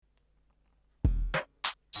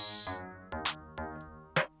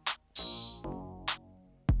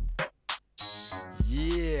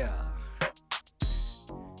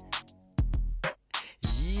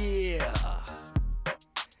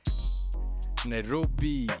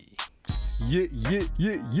Nairobi. Yeah.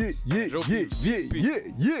 Nairobi VP.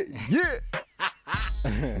 Yeah.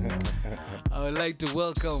 I would like to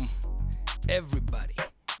welcome everybody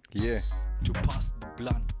Yeah. to Pass the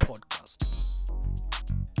Blunt podcast.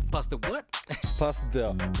 Pass the what? Pass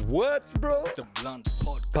the what, bro? The Blunt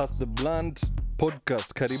podcast. Pass the Blunt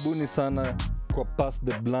podcast. Karibuni sana kwa Pass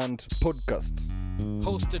the Blunt podcast.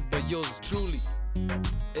 Hosted by yours truly.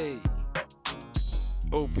 Hey.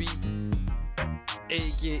 OP.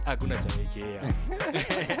 AK. Hakuna cha AK.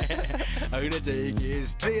 Hakuna cha AK.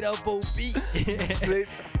 Straight up OP. Straight.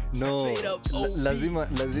 No. Straight up OP.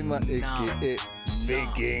 Lazima AKA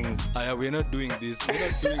faking. We're not doing this. We're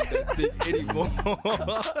not doing that thing anymore.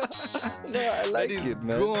 No, I like that is it,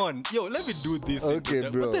 man. gone. Yo, let me do this. Okay,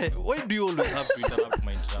 bro. What the hell? Why do you always have to interrupt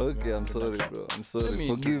my introduction? Okay, I'm sorry, bro. I'm Let sorry. me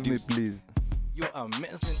Forgive me, introduce- please. You are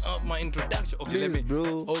messing up my introduction. Okay, Please, bro.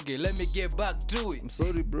 Okay, let me get back to it. I'm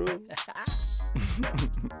sorry, bro.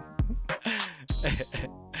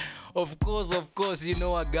 Of course, you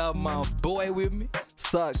know I got my boy with me.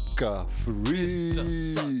 Sucker free.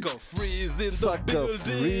 Mr. Sucker Freeze in the Sucker building.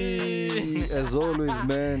 free. As always,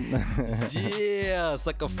 man. Yeah,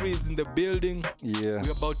 Sucker Freeze in the building. Yeah.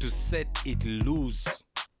 We're about to set it loose.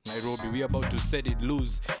 Nairobi, we're about to set it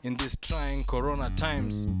loose in these trying corona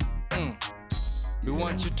times. We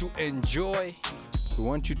want you to enjoy We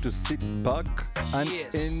want you to sit back and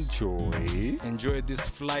Yes. enjoy. this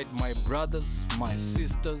flight, my brothers, my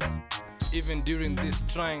sisters. Even during these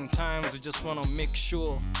trying times, we just want to make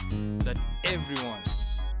sure that everyone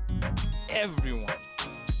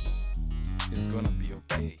is gonna be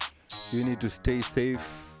okay. You need to stay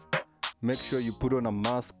safe. Make sure you put on a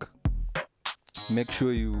mask. Make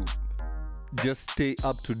sure you just stay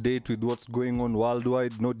up to date with what's going on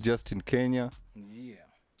worldwide, not just in Kenya. Yeah.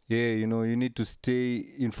 Yeah, you need to stay.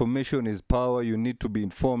 Information is power. You need to be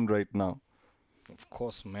informed right now. Of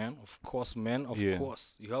course, man. Yeah.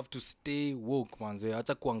 Course. You have to stay woke, manze.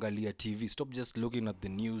 Acha kuangalia TV. Stop just looking at the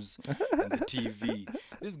news and the TV.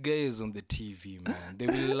 This guy is on the TV, man. They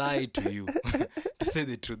will lie to you. To say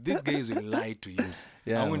the truth, these guys will lie to you.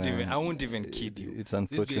 Yeah, I man. won't even kid you. It's These guys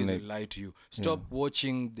unfortunate. will lie to you. Stop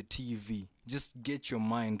watching the TV. Just get your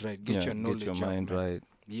mind right. Get your knowledge Get your mind up, man. right.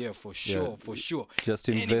 Yeah, for sure. Just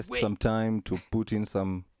invest Anyway. some time to put in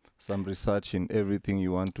some research in everything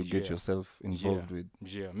you want to get Yeah. yourself involved with.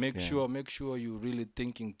 Yeah, make sure you're really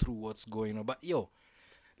thinking through what's going on. But yo,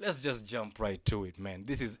 let's just jump right to it, man.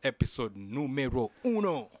 This is episode numero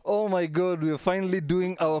uno. Oh my God, we're finally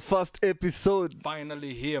doing our first episode.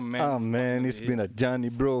 Finally here, man. Ah man, Finally it's here. been a journey,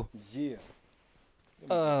 bro. Yeah.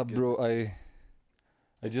 Bro,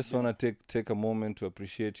 I just wanna take a moment to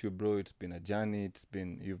appreciate you, bro. It's been a journey.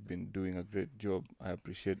 You've been doing a great job. I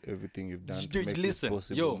appreciate everything you've done to make this Listen,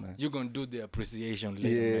 possible, yo, man. you're gonna do the appreciation later,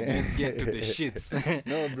 Yeah. man. Let's get to the shits.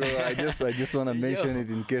 No, bro, I just wanna mention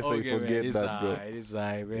it in case I forget man, that, bro. It's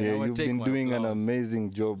alright, man. Yeah, I'ma you've take been my doing an flowers.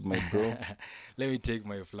 amazing job, my bro. Let me take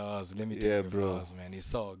my flowers. Yeah, my bro. flowers, man.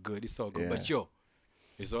 It's all good. Yeah. But yo,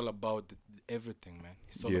 it's all about everything, man.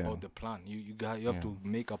 It's all Yeah. about the plan. You have to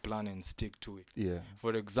make a plan and stick to it. Yeah,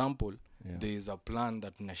 For example, Yeah. there is a plan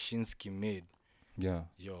that Nashinsky made. yeah.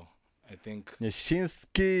 Yo, I think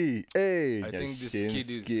Nyashinsky, hey.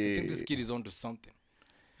 this kid is onto something.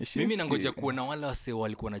 Nyashinsky. Mimi nangoja kuona wale wase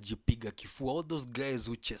walikuwa najipiga kifua, all those guys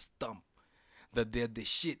who chest thump that they're the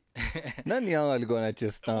shit. Nani hao alikuwa na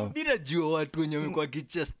chest thump? Mimi najua watu wenye wamekuwa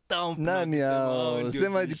kichest thump. na Nani kusema hao? hao ndio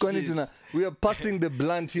Sema the kwani shit. we are passing the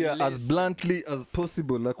blunt here as Listen. bluntly as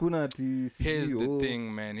possible. Hakuna ati Here's sijui, the oh. thing,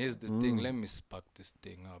 man. Here's the thing. Let me spark this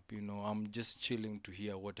thing up. I'm just chilling to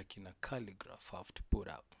hear what Akina Calligraph have to put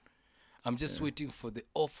out. I'm just waiting for the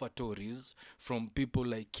offertories from people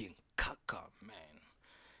like King Kaka, man.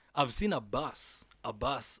 I've seen Abbas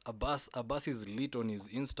is lit on his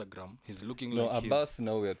Instagram. He's looking No, like Abbas,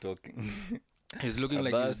 now we are talking. he's looking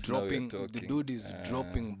like he's Abbas, now we're dropping. The talking. dude is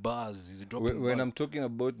dropping bars. He's dropping When bars. I'm talking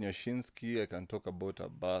about Nyashinsky, I can talk about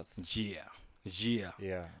Abbas. Yeah.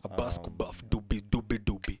 Yeah. Abbas Kubaf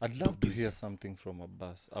Dubi. I'd love to Dubis. hear something from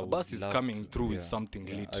Abbas. I would Abbas is love coming to. through with Yeah. something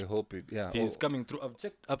Yeah, lit. I hope it. Yeah. He's coming through.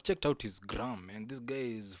 I've checked out his gram, man. This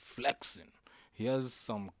guy is flexing. He has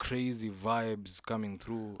some crazy vibes coming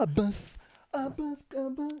through. Abbas.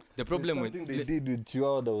 The problem with something they did with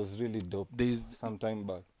Chihuahua that was really dope. there's Some time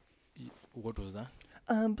back. what was that?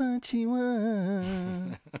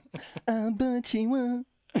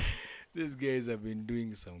 These guys have been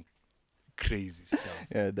doing some crazy stuff.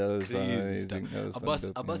 Yeah, that was Crazy amazing. stuff. That was some Abbas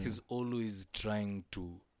dope, Abbas man. is always trying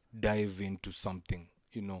to dive into something,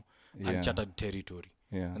 Yeah. uncharted territory.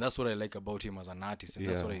 Yeah. And that's what I like about him as an artist, and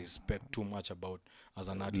that's what I Yeah. respect too much about as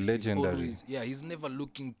an artist. Legendary. He's always, he's never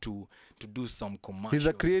looking to do some commercial He's a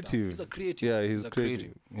stuff. creative. He's a creative. Yeah, he's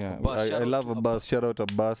creative. Yeah, Abbas, I shout out love to Abbas. Shout out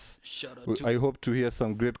Abbas. Shout out to I hope to hear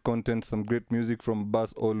some great content, some great music from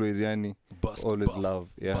Abbas always, yani. Basco Always Buff. love.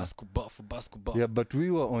 Yeah. Basco Buff. Yeah, but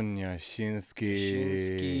we were on Nyashinsky.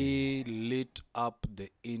 Shinsky lit up the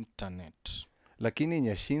internet. Lakini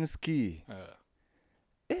Nyashinsky,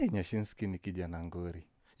 Nyashinsky ni kijana ngori.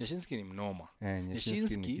 ni mnoma. Nyashinsky ni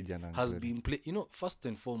Nyashinsky kijana has ngori. been played. First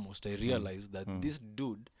and foremost, I realized that this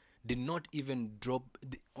dude did not even drop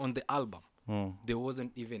on the album. There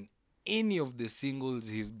wasn't even any of the singles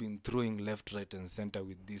he's been throwing left, right, and center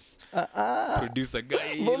with this producer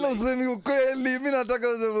guy. Mbona usemi ukweli? Mimi nataka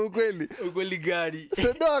useme ukweli. Ukweli gari.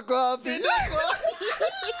 Sedo ako wapi?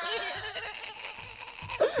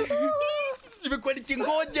 Nimekuwa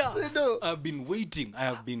nikingoja. Sedo. I have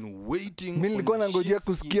been waiting. Mimi nilikuwa for nangojea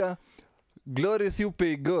Nyashinsky. kusikia Glory si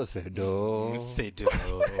upeigo Sedo.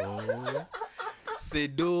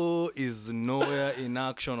 Sedo is nowhere in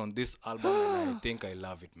action on this album, and I think I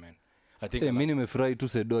love it, man. I think Mimi nimefurahi tu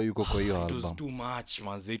Sedo yuko kwa hiyo it was album. too much,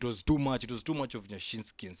 man. It was too much of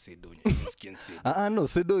Nyashinsky and Sedo. No,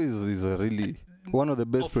 Sedo is a really one of the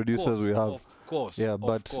best producers we have. Of course. Yeah, of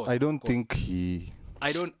but course, I of don't course. think he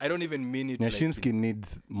I don't even mean it Nyashinsky like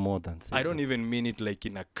needs more than Sedo. I don't even mean it like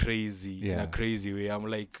in a crazy Yeah. way. I'm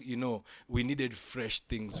like, we needed fresh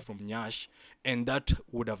things from Nyash, and that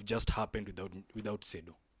would have just happened without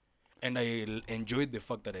Sedo. And I enjoyed the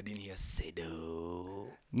fact that I didn't hear Sedo.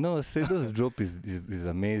 No, Sedo's drop is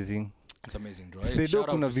amazing. It's amazing, bro. Sedo Shout out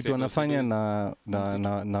kuna to vitu Sedo. anafanya Sedo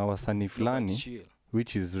is- na wasanii No, but fulani chill.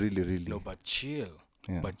 which is really No, but chill.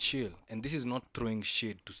 Yeah. But chill. And this is not throwing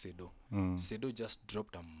shade to Sedo. Sedo just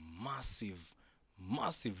dropped a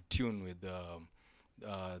massive tune with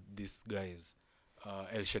these guys,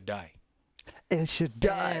 El Shaddai. El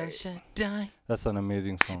Shaddai. El Shaddai. That's an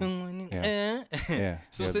amazing song. Yeah. Yeah.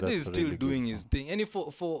 So Yeah, Sedo that's is a still really good doing his song. thing. And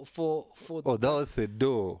for Oh, that was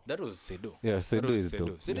Sedo. that was Sedo. Yeah, That Sedo was is Sedo.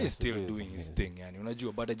 dope. Sedo Yeah, is still Sedo is doing his amazing. thing, yani,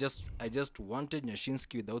 unajua. But I just wanted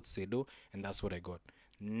Nyashinsky without Sedo, and that's what I got.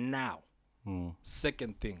 Now,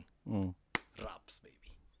 second thing, raps, baby.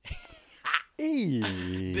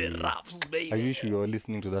 The raps, baby. I wish you were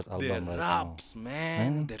listening to that The album right raps,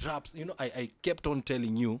 man. The raps. I kept on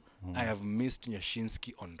telling you, I have missed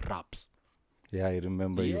Nyashinsky on raps. now. Yeah, I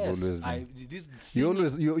remember Yes, you've always been. this You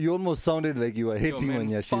singing, you almost sounded like you were yo, hating man,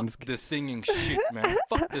 on fuck Nyashinsky. the singing shit, man.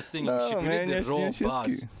 Fuck the singing No, shit. We man, need the raw Nyashinsky.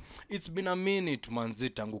 bars. It's been a minute, manze,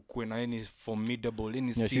 tangu kuwe na any formidable, any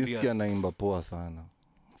Nyashinsky serious. anaimba poa sana.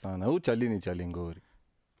 Huyu chali ni chali ngori.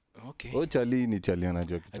 Okay. Huyu chali ni chali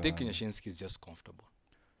anajua kitu. I think Nyashinsky is just comfortable.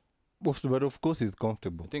 But of course he's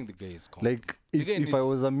comfortable. I think the guy is comfortable. Like The guy if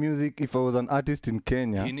I was an artist in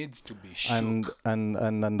Kenya he needs to be shook.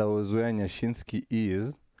 and I was where Nyashinsky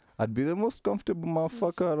is, I'd be the most comfortable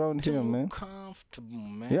motherfucker around here, Too man. comfortable,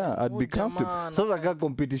 man. Yeah, I'd be Huyu comfortable. jamaa Sasa anafanya- ka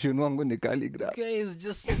competition wangu ni calligraph. guy is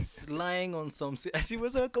just lying on some. She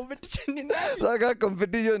was a competition in that. Sasa ka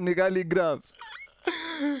competition ni calligraph.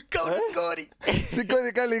 Kaungori. Siko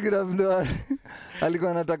ni calligraph ndo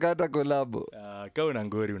alikuwa anataka hata collabo. Ka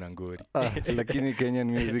unangori. Lakini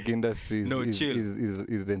Kenyan music industry No, is chill.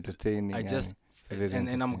 is entertaining. I just Very and I'm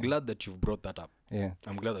entertaining. glad that you've brought that up. Yeah.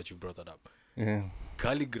 I'm glad that you brought that up. Yeah.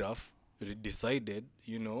 Calligraph decided,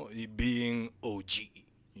 he being OG,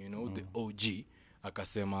 the OG,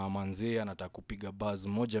 akasema manze anataka kupiga buzz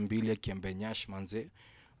moja mbili akiambia Nyash manze.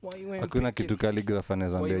 Why you ain't Hakuna picking- kitu calligraph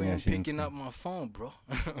anaweza why ambia you ain't Nyashinsky. picking up my phone, bro?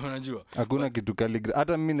 Unajua? Hakuna kitu calligraph.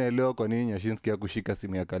 Hata mimi naelewa kwa nini Nyashinsky hakushika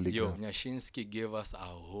simu ya Yo, calligraph. Nyashinsky gave us a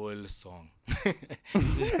whole song.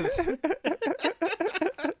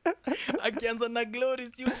 Akianza na Glory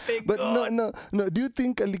si upe But God. no, do you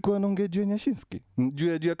think alikuwa anaongea juu ya Nyashinsky?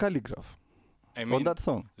 Juu ya calligraph I on mean, that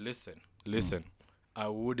song? listen. I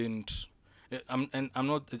wouldn't.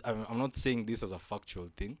 I'm not saying this as a factual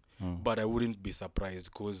thing, but I wouldn't be surprised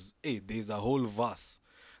because there's a whole verse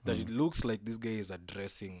that it looks like this guy is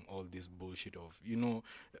addressing all this bullshit of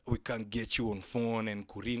we can't get you on phone and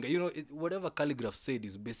kuringa. Whatever Calligraph said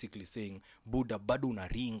is basically saying Buddha bado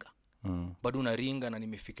unaringa na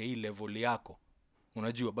nimefika hii level yako.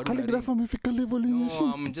 Unajua bado Calligraph amefika level ya No,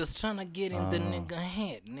 Nyashinsky. I'm just trying to get in the nigga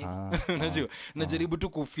head, nigga. Unajua, najaribu tu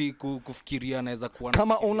kufikiria naweza kuwa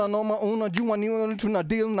Kama una noma unajua ni wewe tuna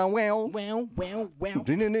deal na well. well.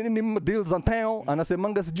 Nini ma deals za town.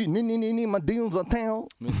 Anasemanga sijui nini ma deals za town.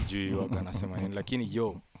 Mimi sijui waga anasema nini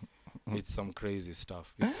lakini it's some crazy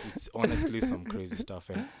stuff. It's honestly some crazy stuff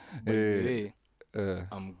and by the way,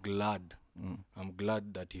 I'm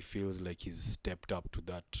glad that he feels like he's stepped up to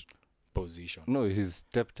that position. No, he's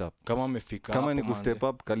stepped up. Kama amefika Kama hapo ni kustep manze.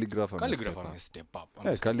 up, Calligraph Calligraph amestep up. amestep up.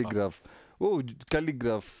 Yeah, Calligraph. Oh,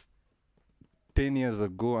 Calligraph 10 years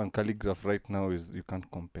ago and Calligraph right now is, you can't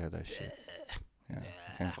compare that shit. Yeah,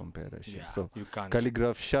 you can't compare that shit. Yeah, So you can't.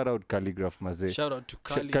 Calligraph, shout out Calligraph Maze. Shout out to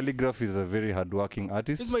Kali. Calligraph is a very hardworking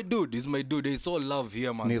artist. He's my dude. It's all love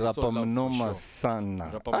here, man. Ni It's all rapa love for mnoma sure.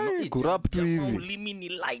 sana. Rapa mno- Ay, Eh, kurap tu jamaa hivi. ulimi ni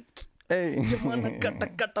light. Hey. Jamana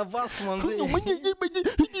kata verse manze.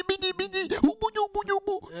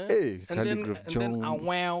 Hey, And then Calligraph a Jones.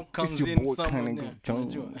 wow comes your in boy somewhere. Calligraph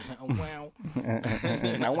Jones. A wow.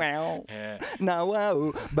 Now wow. Yeah. Now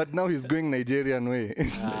wow. But now he's going Nigerian way.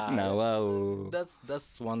 It's like, now wow.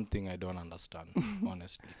 That's one thing I don't understand,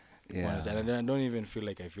 honestly. Yeah. Honestly. And I don't even feel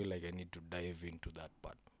like I need to dive into that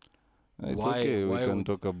part. It's Why- okay. why we can would-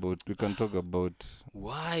 talk about.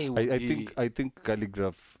 Why would I think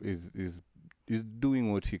Calligraph is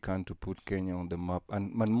doing what he can to put Kenya on the map,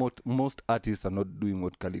 and most artists are not doing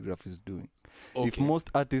what Calligraph is doing. okay. If most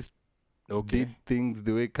artists okay. did things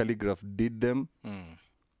the way Calligraph did them, Mm.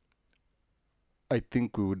 I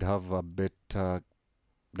think we would have a better,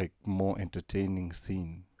 like, more entertaining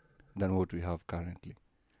scene than what we have currently.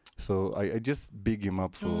 So I just big him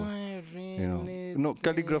up for, no,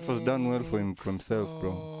 Calligraph has done well for himself,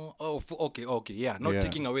 bro. Oh, okay, yeah. Not Yeah.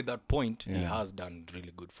 taking away that point, he Yeah. has done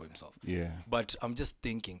really good for himself. Yeah, But I'm just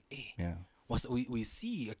thinking, yeah. we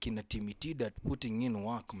see Akina Timothy putting in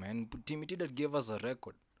work, man. Timothy gave us a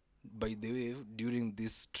record, by the way, during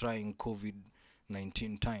this trying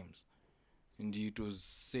COVID-19 times. And it was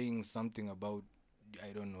saying something about,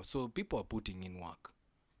 I don't know. So people are putting in work.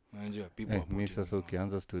 Unajua, people are Mi putting sasa in work.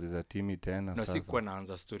 ukianza stori za timi tena No, sasa. sikuwa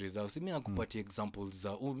naanza stories zao. Si mimi nakupatia examples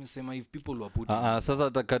za umesema if people were putting Sasa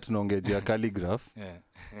hata kaa tunaongea juu ya Calligraph, yeah.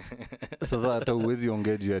 sasa hata uwezi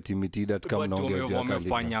ongea juu ya Timothy kama But unaongea juu ya Calligraph.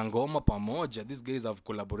 wamefanya ngoma pamoja. These guys have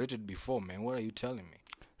collaborated before, man. What are you telling me?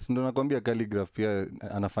 Si ndo nakwambia Calligraph pia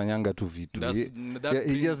anafanyanga tu vitu. That Yeah,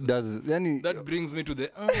 he just does, yani That brings me to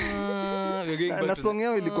the we're going back na to song the,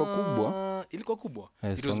 yao ilikuwa kubwa. ilikuwa kubwa.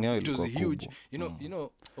 Song yao It was ilikuwa huge. kubwa. You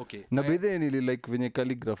know, okay. Na by the way nili like venye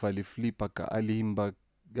Calligraph aliflip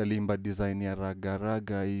aliimba design ya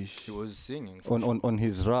raga ish. He was singing for On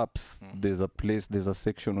his raps, there's a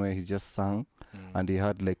section where he just sang, and he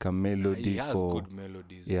had like a melody he has for good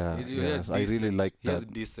melodies. Yeah, He yes, has I really decent- like He has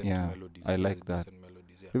that. decent Yeah, melodies. I He like has that. decent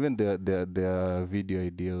melodies, yeah. even their video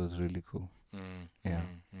idea was really cool. Yeah.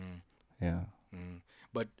 Yeah.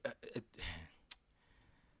 But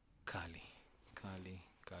Kali.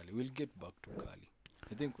 We'll get back to Kali.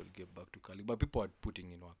 I think we'll get back to Kali. But people are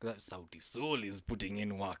putting in work. That Sauti Soul is putting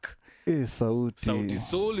in work. Sauti. Sauti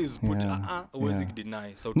Soul is putting. Yeah, Was yeah. it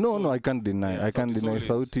deny? Sauti No, Soul. no, I can't deny. Yeah, I can't Sauti deny.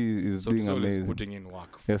 Soul Sauti is Sauti doing Soul is amazing. putting in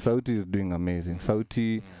work. Yeah, Sauti is doing amazing.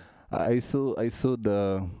 Sauti, I saw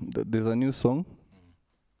the there's a new song.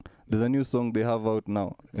 There's a new song they have out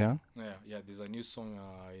now. Yeah. Yeah. There's a new song.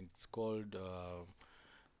 It's called.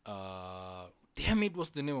 Damn it!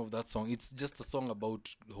 What's the name of that song? It's just a song about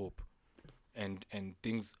hope, and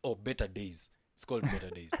things. Oh, Better Days. It's called Better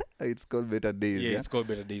Days. It's called Better Days. Yeah, it's called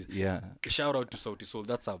Better Days. Yeah. Shout out to Sauti Soul.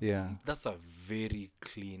 That's a Yeah. very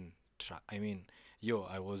clean track. I mean,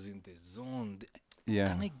 I was in the zone. Yeah.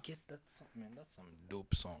 Can I get that song, man? That's some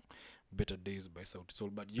dope song. Better Days by Sauti Soul.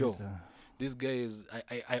 But this guy is.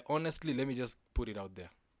 I honestly, let me just put it out there.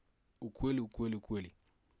 Ukweli.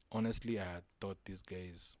 Honestly, I had thought these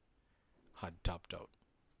guys had tapped out.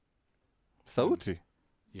 Sauti.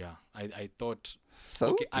 Yeah, I thought.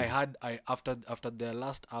 Sauti. Okay, after their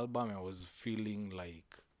last album, I was feeling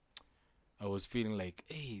like,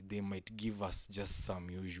 hey, they might give us just some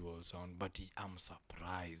usual sound, but I'm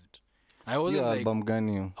surprised. I wasn't like album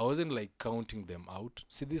gani hiyo? I wasn't like counting them out.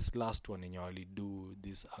 See this last one in your do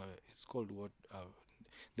this. It's called what?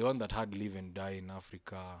 The one that had Live and Die in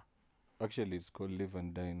Africa. Actually, it's called Live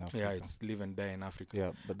and Die in Africa. Yeah, it's Live and Die in Africa.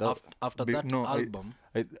 Yeah, but that, after that album.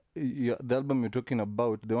 the album you're talking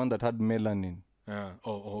about, the one that had Melanin.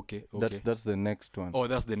 Okay. That's the next one. Oh,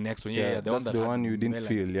 that's the next one. Yeah, the that's one that the had one you didn't Melanin.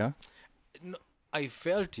 feel, yeah. No, I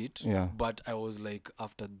felt it. Yeah. But I was like,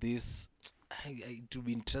 after this, it would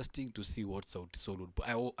be interesting to see what Sauti Soul would put.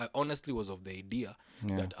 I honestly was of the idea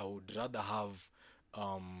that I would rather have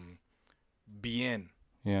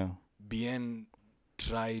Bien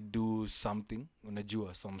try do something,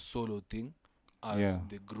 unajua, some solo thing as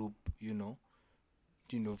the group,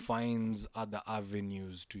 finds other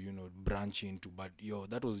avenues to, branch into. But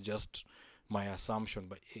that was just my assumption.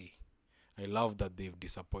 But hey, I love that they've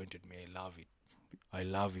disappointed me. I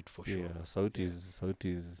love it for sure. Yeah, Sauti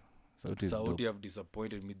is Sauti have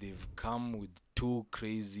disappointed me. They've come with two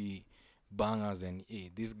crazy bangers, and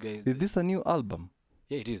these guys. Is this a new album?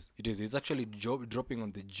 Yeah, it is. It is. It's actually dropping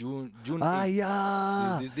on the June 8th.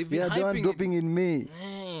 Yeah. They've been Yeah, the one hyping dropping in May.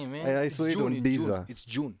 Hey, man. I It's saw it on June, it's June. Deezer. It's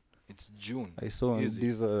June. It's June. I saw on Is it?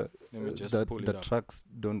 Deezer Let me just that pull it the up. tracks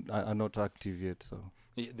are not active yet. So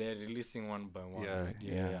Yeah, they're releasing one by one. yeah, Right?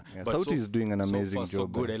 yeah. But Sauti is doing an so amazing far, job. so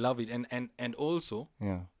good. man. I love it. And also,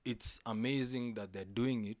 Yeah, it's amazing that they're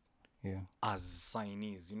doing it yeah. as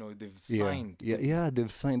signees. You know, they've Yeah, signed. yeah.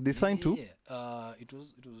 They've signed. They signed too. Yeah. It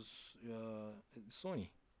was Sony.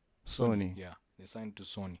 Sony. Yeah, they signed to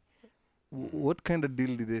Sony. What kind of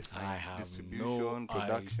deal did they sign? I have Distribution, no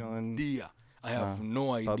production. idea. I have Ah,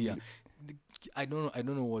 no idea. public. I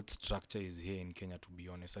don't know what structure is here in Kenya, to be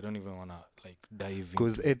honest. I don't even wanna like dive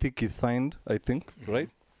Because into. Ethic is signed, I think, right?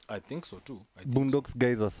 I think so too. I think Boondocks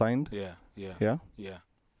guys are signed. So. Yeah. Yeah,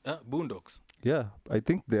 Boondocks. yeah. I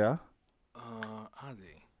think they are. Are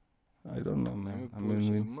they? I don't know, Let me man. I pull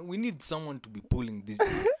mean, we need someone to be pulling this.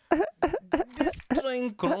 This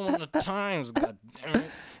trying corona times, god damn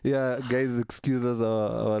it. yeah, guys, excuse us.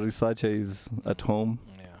 Our researcher is at home.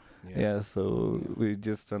 Yeah. Yeah, so we're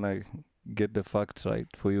just trying to get the facts right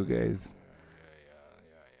for you guys.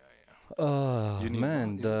 Yeah. Oh,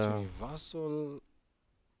 man. Is it Universal?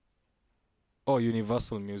 Oh,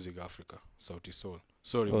 Universal Music Africa, Sauti Sol.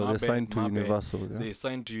 Sorry, Oh, my they bad, signed to my bad. Universal. Yeah? They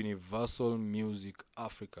signed to Universal Music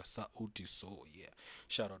Africa, Sauti Sol. Yeah,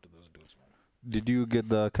 shout out to those dudes, man. Did you get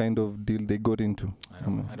the kind of deal they got into?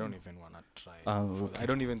 I don't even wanna try. Okay. I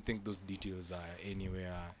don't even think those details are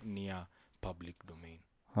anywhere near public domain.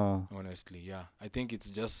 Honestly, yeah. I think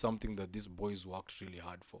it's just something that these boys worked really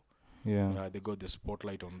hard for. Yeah. They got the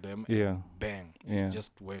spotlight on them. Yeah. And bang. Yeah. It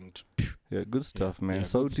just went. Yeah, good stuff, man. yeah, good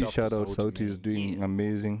Sauti, stuff to shout out. Sauti, Sauti is man. doing Yeah.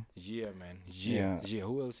 amazing. Yeah, man. Yeah. Yeah.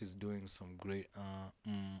 Who else is doing some great?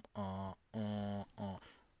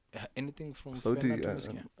 Anything from Sauti, Fernando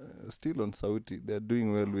Mesquia? still on Sauti. They're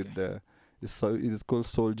doing well with the. It's called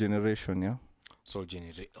Soul Generation, yeah? Soul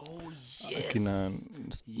Generation. Oh yes. Akina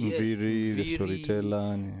Yes, Mviri, the Mviri.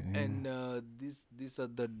 storyteller. And this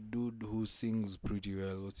other dude who sings pretty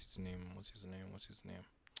well. What's his name? What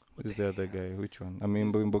Who's the the other hell? guy? Which one? I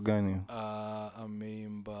mean, Mbogani. I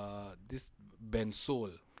remember this Ben Soul.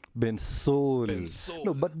 Ben Soul. Ben Soul.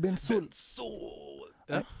 No, but Ben Soul. Ben Soul.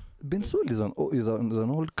 Ben Soul is an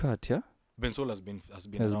old cat, yeah? Ben Soul has been Has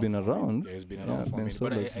around. been for a minute. around. Yeah, he's been Yeah, around for a Ben minute. Soul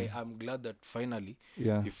But has been- I'm glad that finally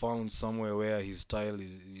Yeah. he found somewhere where his style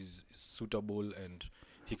is suitable and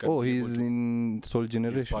he can. Oh, be able he's to- in Soul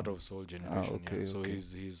Generation. He's part of Soul Generation. okay, Yeah. So okay.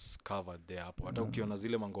 he's covered there hapo. Hata ukiona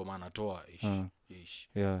zile mangoma anatoa ish.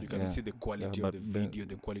 Yeah, You can yeah, see the quality yeah, of the but Ben- video,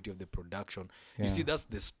 the quality of the production. yeah, You see, that's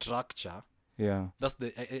the structure. yeah, That's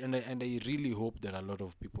and I really hope that a lot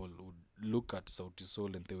of people would look at Sauti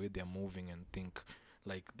Sol and the way they're moving and think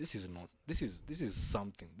like this is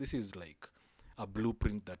something. This is like a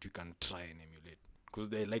blueprint that you can try and emulate because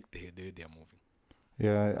they like the way they're moving.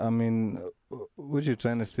 yeah. I mean, what you're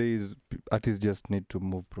trying to say is artists just need to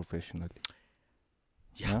move professionally.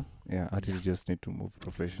 Yeah. Yeah, artists just need to move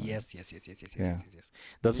professionally. Yes. Yeah.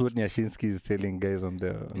 That's what Nyashinsky is telling guys on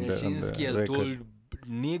the Yashinsky has record. told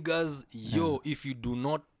niggas, if you do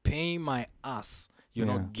not pay my ass, you're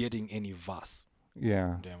Yeah. not getting any verse.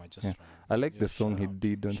 Yeah. Damn, I just Yeah. tried. I like the Yeah, song shout he out-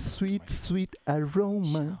 did on shout out to Sweet, my- Sweet Aroma.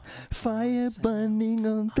 Shout out to Fire myself. burning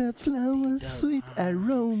on the just did flower, that. sweet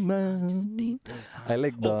aroma. Just did that. I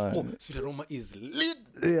like that. Oh, Sweet Aroma is lit.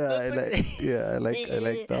 Yeah, That's I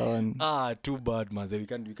like that one. Too bad, man. We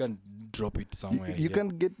can't drop it somewhere. You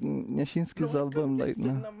can't get Nyashinsky's album right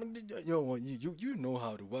now. Yo, you know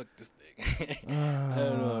how to work this thing. I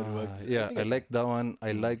don't know how to work this. Yeah, think I like that one.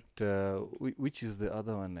 I liked which is the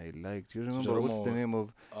other one I liked. You remember what's the name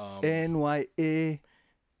of NYA?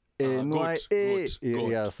 NYA.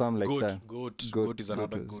 Yeah, something like that. Goat is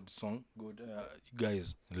another was- good song. Good.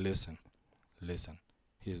 Guys, listen.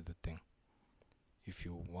 Here's the thing. If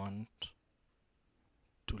you want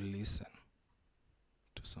to listen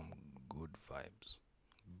to some good vibes,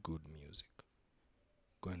 good music,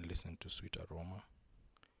 go and listen to Sweet Aroma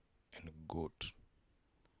and Goat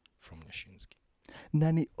from Nyashinsky.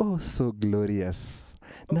 Nani so glorious.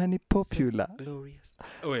 Nani popular. Glorious.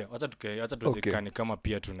 Oye, wacha Okay. tuzikane kama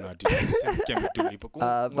pia tunati. Nyashinsky ametulipa.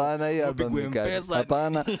 Hapana, hii album Upigwe ni kali. M-Pesa.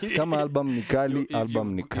 Hapana, kama album ni kali, If album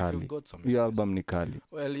you've- ni if kali. you've got some Hiyo M-Pesa. album ni kali.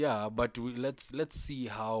 Well, yeah, but let's see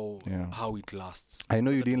how it lasts. I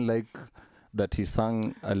know you didn't like that he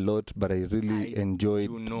sang a lot, but I really enjoyed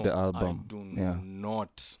the album. I do Yeah.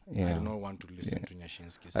 not. I Yeah. do not want to listen Yeah. to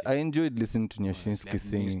Nyashinsky I sing. enjoyed listening to Honestly, Nyashinsky I've missed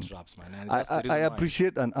singing. raps, man. And that's the reason I why.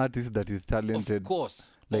 appreciate an artist that is talented, Of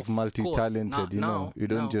course. like of multi-talented. course. You know, Now- you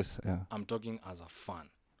don't now just. Yeah. I'm talking as a fan.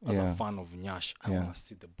 As Yeah. a fan of Nyash, I Yeah. want to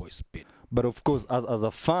see the boy spit. But of course, as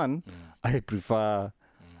a fan, Mm. I prefer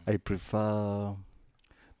I prefer.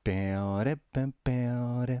 Yeah, I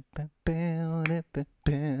prefer.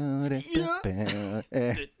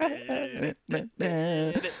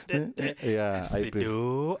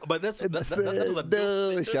 Sedo. But that was a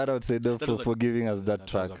dope Shout out Sedo That was for giving us that that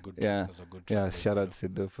track. was a good Yeah, track. That was a good track. yeah. by Shout out Sedo.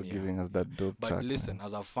 Sedo for Yeah, giving us yeah. that dope But track. listen, man.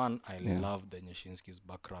 as a fan, I Yeah. love the Nyashinsky's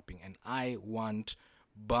back rapping, and I want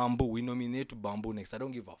Bamboo. We nominate Bamboo next. I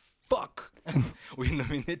don't give a fuck. We're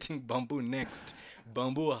nominating Bamboo next.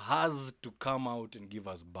 Bamboo has to come out and give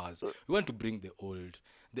us buzz. We want to bring the old.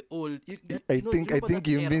 I think remember you that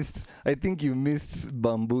era? missed. I think you missed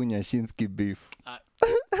Bamboo Nyashinsky beef.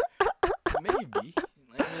 Maybe.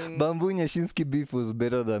 Bamboo Nyashinsky beef was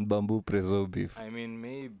better than Bamboo Prezo beef.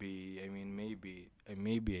 Maybe.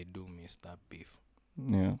 Maybe I do miss that beef.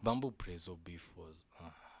 Yeah. Bamboo Prezo beef was.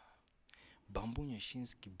 Bamboo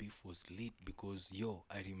Nyashinsky beef was lit because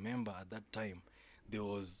I remember at that time there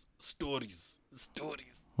was stories.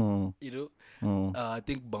 Hmm. You know, Hmm. I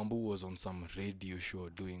think Bamboo was on some radio show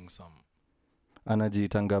doing some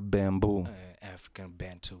Anajiitanga Bamboo. African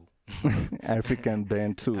Bantu. African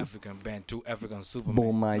band too. African Bantu, African Superman.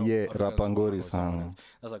 Boma ye African Rapangori Superman or someone sana. else.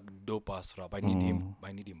 That's a dope ass rap. I need him.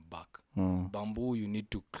 I need him back. Bamboo, you need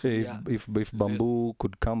to Hey, clear. if Bamboo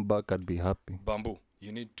could come back, I'd be happy. Bamboo,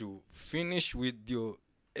 you need to finish with your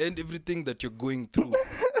and everything that you're going through.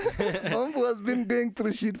 Bamboo has been going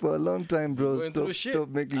through shit for a long time, bro. Going through shit. Stop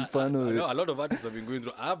making fun of I it. know a lot of artists have been going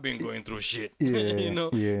through. I've been going through shit. Yeah, you know,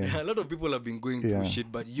 yeah. a lot of people have been going Yeah. through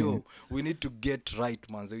shit. But we need to get right,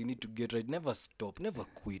 man. So we need to get right. Never stop. Never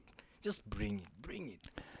quit. Just bring it.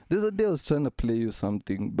 The other day I was trying to play you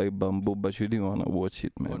something by Bamboo, but you didn't want to watch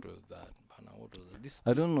it, man. What was that, Bana? What was that? This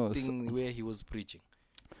I don't know. thing where he was preaching.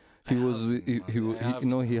 He I was, have it, man. I have you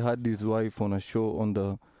know, it. he had his wife on a show on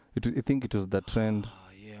the. I think it was the trend.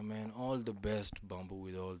 Yeah, man. All the best, Bamboo,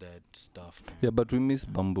 with all that stuff, man. Yeah, but we miss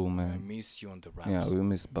Bamboo, I man. miss you on the raps. Yeah, we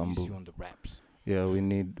miss Miss Bamboo. you on the raps. Yeah, we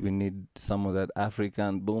need some of that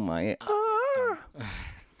African boomer. Yeah.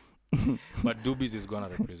 But Doobies is gonna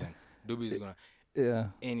represent. Doobies is gonna. Yeah.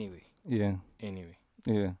 Anyway, Yeah.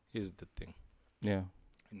 Yeah. here's the thing. Yeah.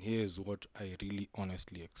 And here's what I really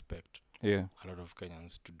honestly expect Yeah. a lot of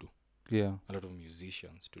Kenyans to do. Yeah. A lot of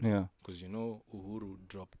musicians to do. Yeah. Because Uhuru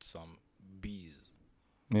dropped some bees.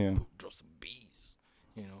 Yeah. Dropped some bees.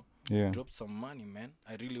 Yeah. Dropped some money, man.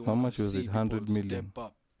 I really want How much to was see it? 100 people million? step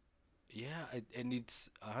up. Yeah, and it's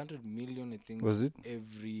 100 million, I think. Was it?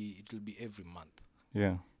 It'll be every month.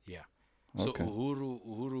 Yeah. Yeah. So Okay.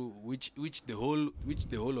 Uhuru, which the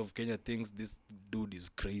whole of Kenya thinks this dude is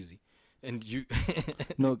crazy, and you.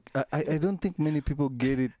 No, I don't think many people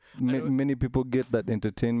get it. Many people get that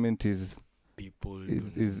entertainment is People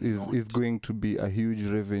is going to be a huge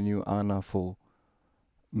revenue earner for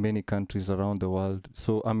many countries around the world.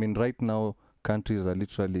 So I mean, right now countries are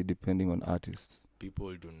literally depending on artists.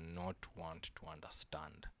 People do not want to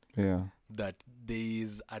understand Yeah. that there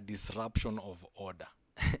is a disruption of order,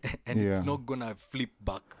 and Yeah. it's not gonna flip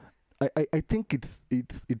back. I think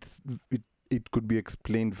it could be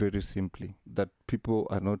explained very simply that people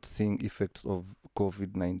are not seeing effects of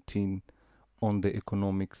COVID-19 on the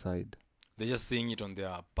economic side. They're just seeing it on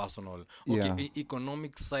their personal, Yeah.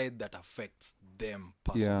 economic side that affects them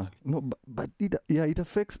Yeah. personally. No, but it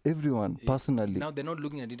affects everyone personally. Now they're not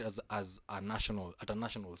looking at it as a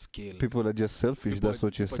national scale. People are just selfish. People- That's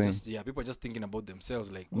what you're people saying. people are just thinking about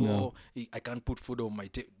themselves, like, Yeah. I can't put food on my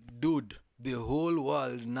table. Dude, the whole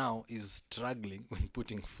world now is struggling when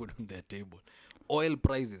putting food on their table. Oil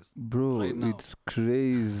prices. Bro, right now. it's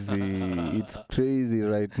crazy. It's crazy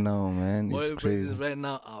right now, man. Oil It's crazy. prices right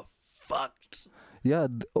now are fucked. Yeah,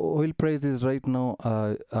 the oil prices right now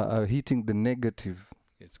are hitting the negative.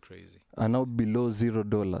 It's crazy. Are now below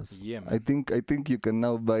 $0. Yeah, man. I think you can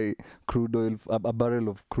now buy crude oil, a barrel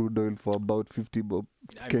of crude oil for about 50 bob.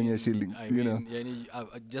 Kenya shilling, you know.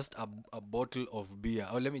 Just a bottle of beer.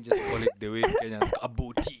 Or let me just call it the way Kenyans. A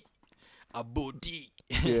boti.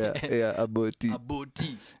 Yeah, about it. A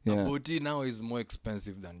boti. Yeah. A boti now is more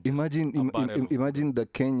expensive than just Imagine, a barrel of imagine the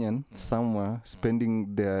Kenyan somewhere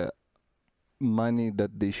spending their money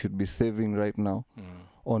that they should be saving right now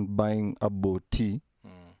on buying a boti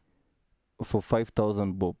for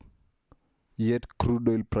 5,000 bob. Yet crude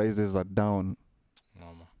oil prices are down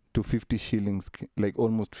Normal. to 50 shillings, like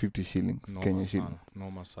almost 50 shillings, Kenya shilling.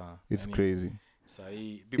 Normal, sir. It's crazy.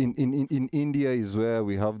 Sahi, people, In India is where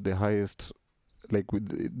we have the highest, like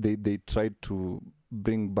they tried to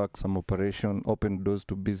bring back some open doors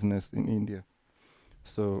to business in India.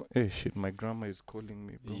 So, hey, shit, my grandma is calling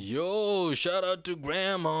me, bro. yo, shout out to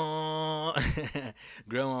Grandma.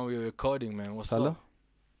 Grandma, we're recording, man. What's Hello? up?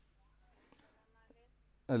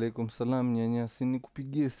 Alaikum salam nyanya, si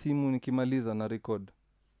nikupigie simu nikimaliza na record.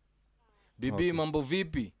 Bibi, Okay. mambo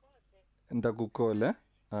vipi? Nitakukol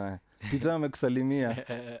Haya. Peter amekusalimia.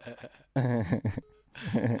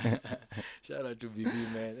 Shout out to Bibi,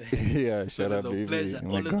 man. Yeah, It's shout always out a baby. pleasure. My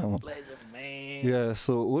Always a grandma. pleasure, man. Yeah,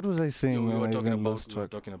 so what was I saying? Yo, we when were I talking even about lost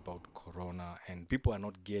track? corona, and people are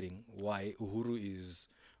not getting why Uhuru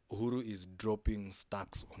is dropping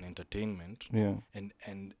stacks on entertainment, Yeah.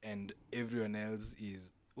 and everyone else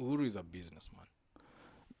is Uhuru is a businessman.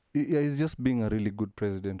 Yeah, he's just being a really good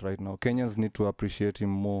president right now. Kenyans need to appreciate him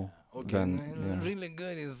more. Okay, Than, man, yeah. really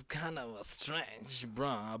good is kind of a strange,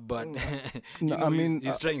 bruh, but No, I mean,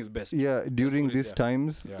 he's trying his best. Yeah, during put it these there.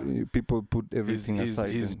 times, Yeah. people put everything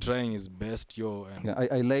aside. He's and- trying his best, yo. And Yeah,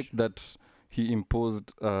 I like that he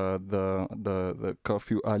imposed the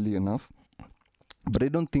curfew early enough, but I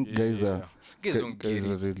don't think guys are guys don't guys get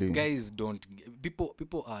are it. really Guys don't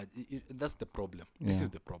people are that's the problem. This Yeah. is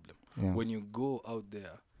the problem. yeah, When you go out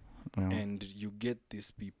there yeah, and you get these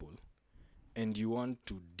people and you want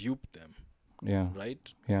to dupe them, yeah,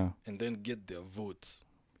 right? yeah, And then get their votes.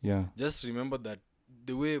 yeah, Just remember that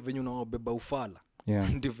the way venye unawabeba ufala yeah,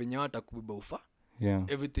 ndio venye watakubeba ufala. yeah,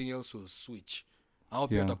 Everything else will switch. Hao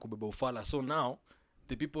pia Yeah. watakubeba ufala. So now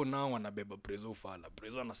the people now wanabeba prezo ufala.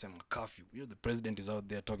 Prezo anasema curfew. The president is out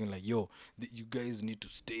there talking like, yo, you guys need to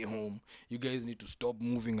stay home. You guys need to stop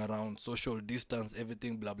moving around. Social distance,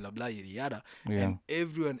 everything, blah, blah, blah, yada, yada. yeah, And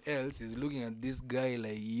everyone else is looking at this guy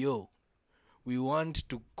like, yo, we want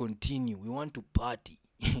to continue. We want to party.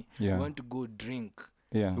 yeah, We want to go drink.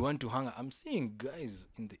 yeah, We want to hang out. I'm seeing guys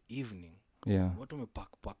in the evening. yeah, Watu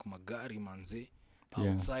wamepack magari manze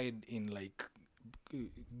Yeah. outside in like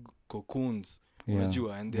cocoons, yeah,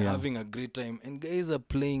 unajua, and they're Yeah. having a great time, and guys are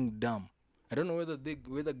playing dumb. I don't know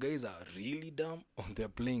whether guys are really dumb or they're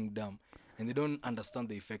playing dumb and they don't understand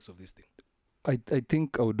the effects of this thing. I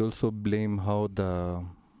think I would also blame how the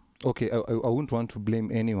okay, I wouldn't want to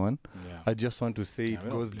blame anyone. Yeah. I just want to say Yeah, it we're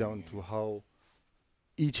not goes down blaming to how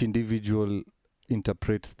each individual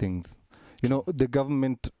interprets things. You know, the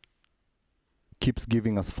government keeps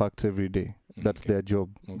giving us facts every day. That's their job.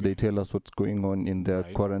 Okay. They tell us what's going on in their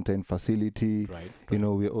Right. quarantine facility. Right. You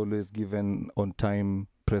know, we're always given on time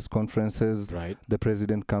press conferences. Right. The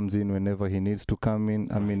president comes in whenever he needs to come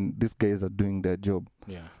in. I Right. mean, these guys are doing their job.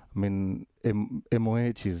 Yeah. I mean,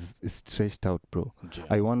 MOH is stretched out, bro. Yeah.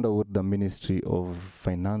 I wonder what the Ministry of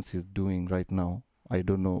Finance is doing right now. I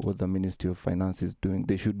don't know what the Ministry of Finance is doing.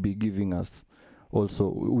 They should be giving us also.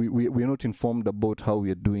 We're not informed about how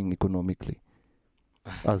we are doing economically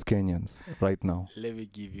as Kenyans right now. Let me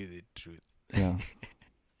give you the truth. Yeah.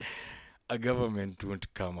 A government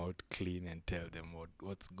won't come out clean and tell them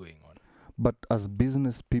what's going on. But as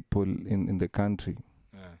business people in the country,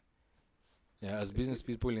 Yeah, as business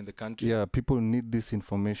people in the country. yeah, people need this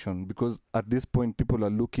information because at this point, people are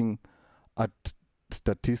looking at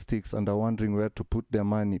statistics and are wondering where to put their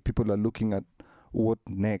money. People are looking at what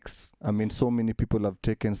next. I mean, so many people have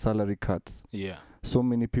taken salary cuts. Yeah. So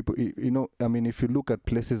many people, you know, I mean, if you look at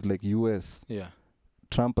places like US, Yeah.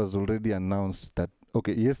 Trump has already announced that,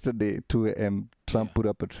 okay, yesterday, 2 a.m., Trump Yeah. put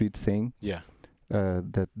up a tweet saying Yeah.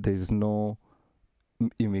 that there's no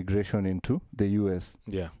immigration into the US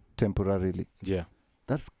Yeah. temporarily. Yeah.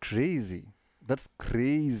 That's crazy. That's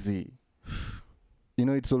crazy. You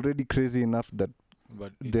know, it's already crazy enough that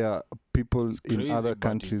But there are people it's in crazy, other but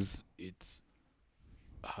countries. it's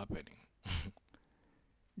happening.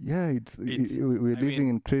 Yeah, It's- we're I living mean-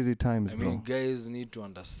 in crazy times, I bro. mean, guys need to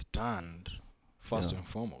understand first Yeah. and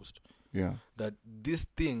foremost Yeah, that this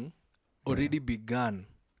thing already began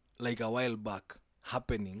like a while back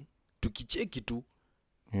happening to Kicheki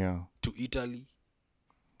yeah, to Italy.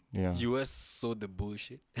 yeah. US saw the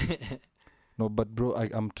bullshit. No, but bro,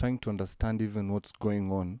 I'm trying to understand even what's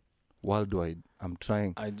going on worldwide. I'm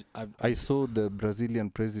trying. I saw the Brazilian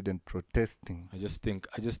president protesting. I just think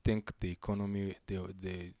the economy,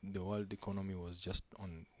 the world economy was just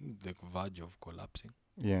on the verge of collapsing,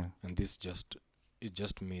 Yeah. and it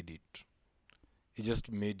just made it. It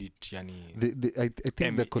just made it, yani. I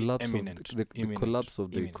think the collapse imminent, of the imminent, collapse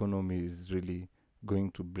of the imminent. economy is really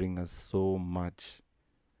going to bring us so much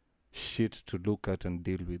shit to look at and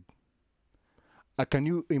deal with. Can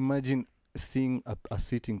you imagine seeing a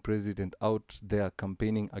sitting president out there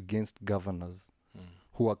campaigning against governors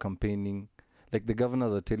who are campaigning? Like the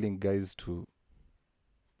governors are telling guys to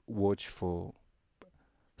watch for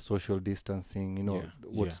social distancing, you know, Yeah,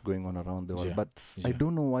 what's going on around the world. Yeah, But I yeah.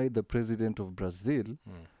 don't know why the president of Brazil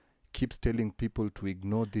Mm. keeps telling people to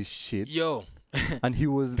ignore this shit. Yo, And he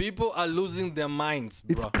was... people are losing their minds,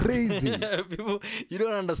 bro. It's crazy. People, you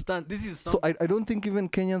don't understand. This is So I don't think even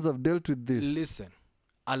Kenyans have dealt with this. Listen,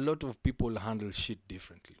 a lot of people handle shit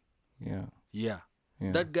differently. Yeah. Yeah.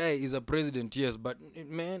 Yeah. That guy is a president, yes, but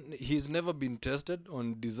man, he's never been tested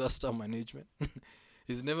on disaster management.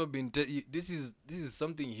 He's never been. This is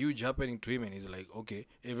something huge happening to him, and he's like, okay,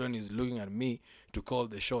 everyone is looking at me to call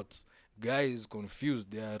the shots. Guy is confused.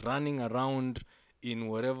 They are running around in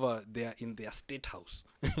wherever they are in their state house.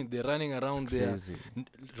 They're running around there, Crazy.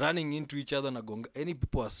 running into each other. Any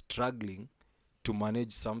people are struggling to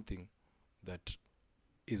manage something that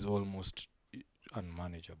is almost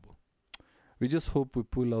unmanageable. We just hope we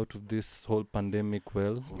pull out of this whole pandemic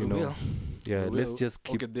well. We You know. will. Yeah. We Let's will. just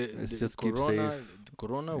keep. Okay, let's the just corona, keep safe. the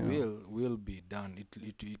corona Yeah. will be done.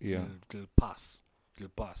 Yeah. It'll pass. It'll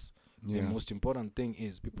pass. The Yeah. most important thing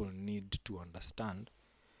is people need to understand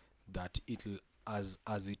that it'll as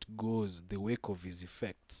it goes, the wake of its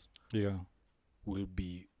effects Yeah. will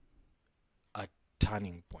be a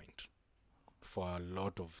turning point for a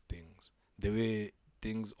lot of things. The way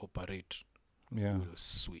things operate Yeah. will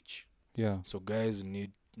switch. Yeah. So guys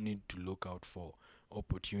need to look out for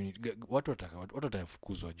opportunity. Watu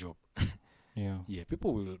watafukuzwa job. Yeah. Yeah,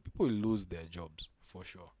 people will lose their jobs for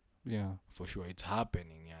sure. Yeah. For sure, it's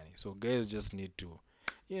happening, yani. So guys just need to,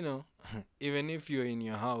 even if you're in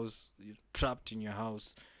your house, you're trapped in your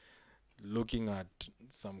house, looking at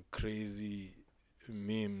some crazy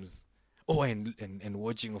memes. Oh, and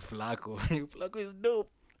watching Flacco. Flacco is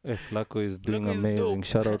dope. Flacco is doing Flacco is amazing. dope.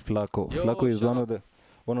 Shout out Flacco. Yo, Flacco is shout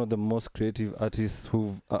one of the most creative artists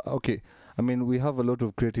who've. Okay, I mean we have a lot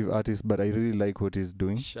of creative artists, but I really like what he's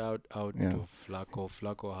doing. Shout out Yeah. to Flacco.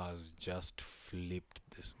 Flacco has just flipped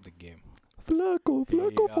the game. Flacco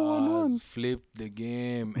He for one. has flipped the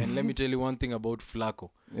game. And let me tell you one thing about Flacco.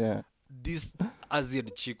 Yeah, This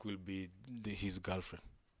Aziad chick will be his girlfriend.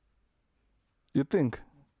 you think?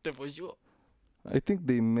 For sure. I think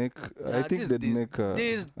they make. I think they'd make.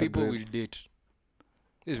 These a people great- will date.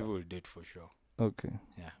 These people will date for sure. Okay,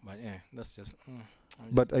 Yeah, but yeah, that's just.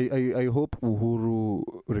 but I hope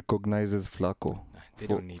Uhuru recognizes Flacco they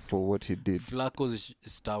for, don't need for what he did. Flacco's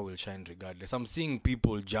star will shine regardless. I'm seeing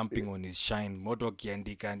people jumping on his shine. Moto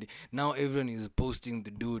candy. Now everyone is posting the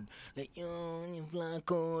dude like, yo,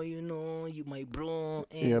 Flacco, you my bro.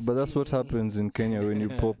 Yeah, but that's what happens in Kenya when you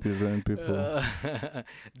pop is when people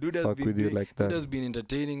Dude has fuck been with you like that. Dude has been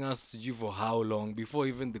entertaining us for how long before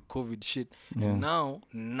even the COVID shit. Yeah. And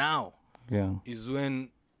now Yeah. is when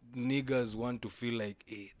niggas want to feel like,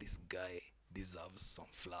 hey, this guy deserves some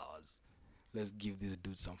flowers. Let's give this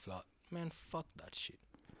dude some flowers. Man, fuck that shit.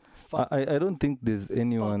 Fuck. I don't think there's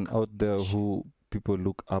anyone Fuck out there shit. who people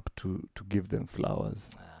look up to give them flowers.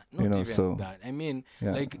 Not know, even so- that. I mean,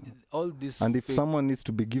 Yeah. like all this. And if fake, someone needs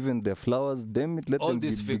to be given their flowers, damn it, let All them be,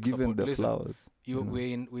 this be fake given support. their Listen, flowers. know.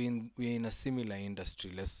 we're in a similar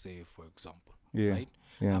industry. Let's say, for example, Yeah. right?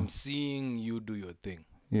 Yeah. I'm seeing you do your thing,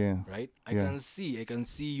 Yeah. right? I Yeah. can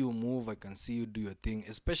see you move. I can see you do your thing.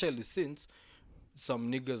 Especially since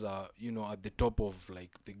some niggas are, at the top of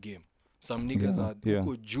like the game. Some niggas Yeah, are yeah.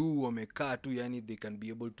 huko juu wamekaa tu, yani they can be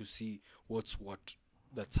able to see what's what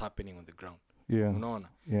that's happening on the ground. Yeah. Unaona?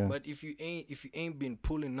 Yeah. But if you ain't been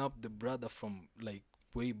pulling up the brother from like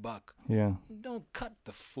way back, Yeah. don't cut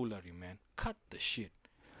the foolery, man. Cut the shit.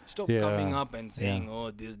 Stop Yeah, coming up and saying, yeah.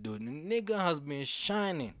 oh, this dude. Nigga has been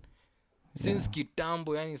shining since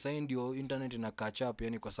kitambo, yani sahi ndio internet ina catch up,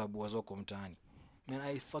 yani kwa sababu wazoko mtaani. Man,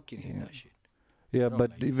 I fucking hate Yeah. that shit. Yeah, don't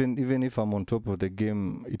but like it. even if I'm on top of the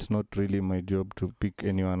game, it's not really my job to pick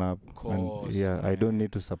anyone up. Course, And I don't man.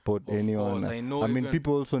 need to support Of anyone. course, I know. I mean, even-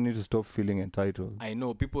 people also need to stop feeling entitled. I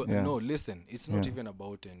know people. Yeah. No, listen. It's not Yeah. even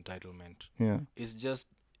about entitlement. Yeah. It's just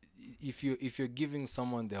if you're giving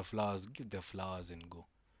someone their flowers, give their flowers and go.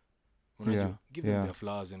 Unajua? Yeah, Give them yeah. their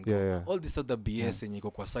flowers and go. Yeah, yeah. All this other BS yenye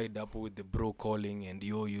iko kwa side hapo with the bro calling and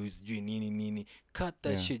yo sijui nini. Cut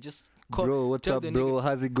that Yeah. shit. Just call. Bro, what's tell up, the bro? nigga-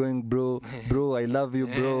 How's it going, bro? Bro, I love you,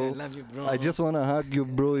 bro. I love you, bro. I just want to hug you,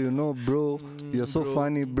 bro. You know, bro. You're so bro.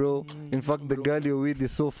 funny, bro. In fact, the Bro. girl you're with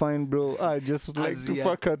is so fine, bro. I just like to Aziad,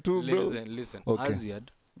 fuck her too, bro. Listen. Okay. Aziad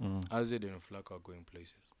and Flacco are going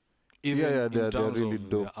places. Even Yeah, in they're terms really of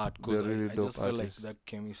dope. their art, because They're really I dope just felt like artists. that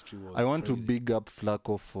chemistry was I want to crazy. big up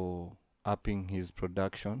Flacco for upping his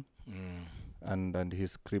production Mm. and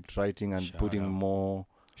his script writing and Shout putting out. more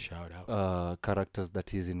Shout out. characters that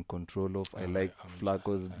he's in control of. I I'm- like I'm-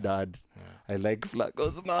 Flacco's dad. Yeah. I like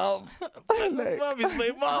Flacco's mom. I like. Mom is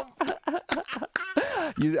my mom.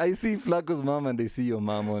 I see Flacco's mom and I see your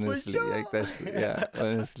mom. Honestly, sure. like that's yeah.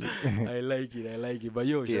 Honestly, I like it. But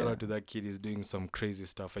yo, shout Yeah. out to that kid. He's doing some crazy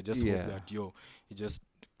stuff. I just Yeah. hope that he just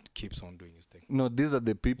keeps on doing his thing. no, these are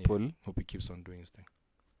the people. Hope he keeps on doing his thing.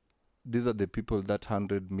 These are the people that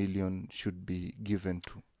 100 million should be given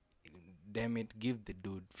to. damn it, give the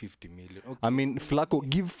dude 50 million. Okay. I mean, give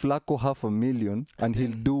Flacco $500,000 and he'll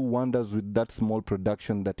then- do wonders with that small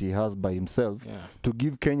production that he has by himself Yeah. to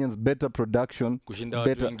give Kenyans better production. Kushinda watu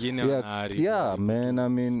Better. wengine Yeah, wanaharibu yeah, man. I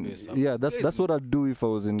mean, space up. yeah, Guys, that's what I'd do if I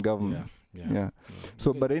was in government. Yeah.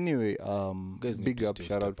 So, but anyway, guys need big to up, stay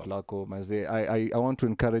shout out step up. Flacco. I want to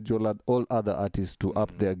encourage all other artists to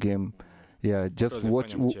up their game. Yeah, just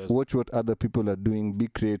Wasifanye mchezo. watch what other people are doing. Be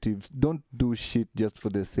creative. Don't do shit just for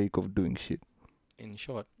the sake of doing shit. In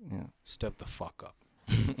short, Yeah. step the fuck up.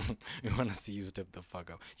 We wanna see you step the fuck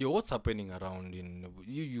up. Yo, what's happening around in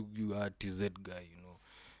you are TZ guy,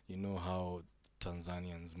 you know how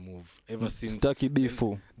Tanzanians move ever since Stucky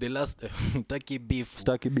Bifu. the last Taki beef.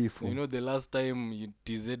 Stucky Bifu. You know, the last time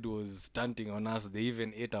TZ was stunting on us, they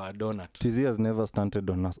even ate our donut. TZ has never stunted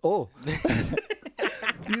on us. Oh.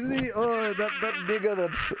 TZ, that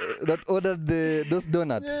nigga that ordered those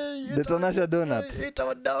donuts. The Tanasha donuts. Ate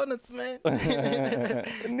our donuts, man.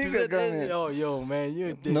 Nigga come here. Yo, man,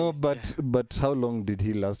 you did. No, but how long did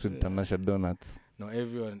he last with Tanasha donuts? No,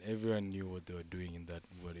 everyone knew what they were doing in that.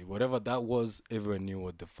 Whatever that was, everyone knew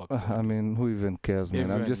what the fuck. they were I mean, who even cares, man?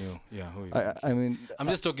 Everyone I'm just. knew. Yeah, who even I mean, I'm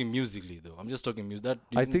just talking musically though. I'm just talking music. That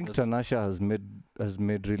I think Tanasha has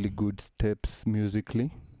made really good steps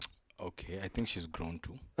musically. Okay, I think she's grown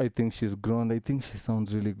too. I think she's grown. I think she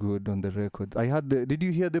sounds really good on the records. Did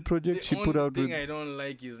you hear the project she put out The with? thing I don't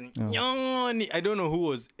like is Nyoni. I don't know who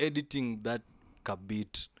was editing that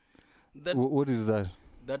kabit. What is that?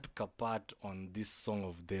 That part on this song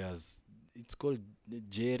of theirs. It's called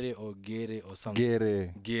Jere or Gere or something.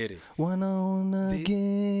 Gere. Wanaona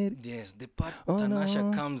Gere. Yes, the part Oh, Tanasha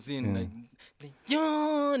no. comes in Yeah. like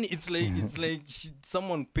Nyoni. It's like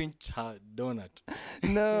someone pinched her donut.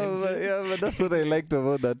 No, but that's what I liked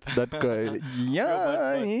about that guy.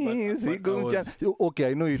 Okay,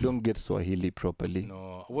 I know you don't get Swahili properly.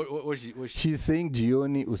 No, what she She's saying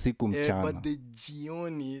jioni usiku mchana. but the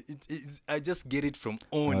Gioni, I just get it from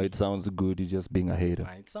Oni. No, it sounds good. You're just being a hater.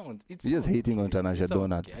 It sounds. You're just hating on okay. Tanasha It sounds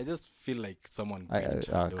Donuts. okay. I just feel like someone pinched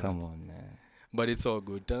her donuts. Come on, man. But it's all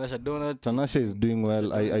good. Tanasha Donut. Tanasha is doing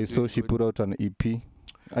well. I saw she put out an EP.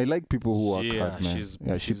 I like people who work Yeah, hard, man.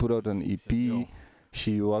 She she's- put out an EP. Yo.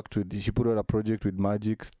 She put out a project with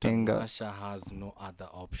Magic Stenga. Tanasha has no other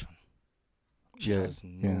option. She Yeah, has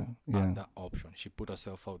no yeah. other option. She put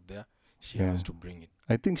herself out there. She Yeah. has to bring it.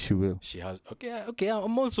 I think she will. She has. Okay.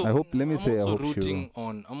 I'm also. I hope I'm she rooting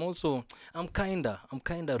on. I'm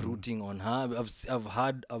kinda rooting on her. I've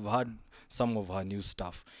heard some of her new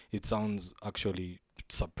stuff. It sounds actually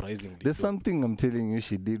surprisingly. There's dope. something I'm telling you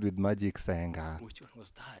she did with Magic Senga. Which one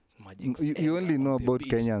was that? Magic You only Senga know on the about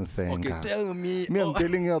beat. Kenyan Senga. Okay, tell me. Me, I'm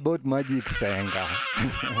telling you about Magic Senga.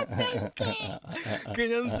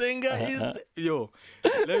 Kenyan Senga is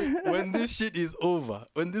when this shit is over,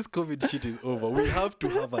 when this COVID shit is over, we have to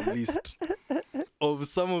have a list of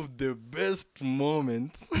some of the best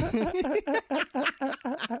moments.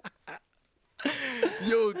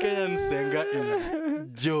 Yo, Kenyan Senga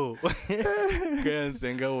is Joe. Kenyan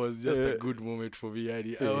Senga was just a good moment for me. I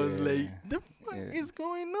was like, the fuck is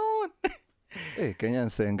going on? Hey,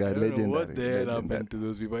 Kenyan Senga, I don't know legendary. what the hell legendary. happened to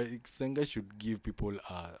those people. Senga should give people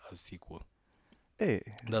a sequel. Hey,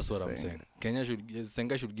 That's what I'm saying.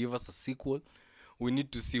 Senga should give us a sequel. We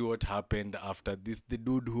need to see what happened after this. The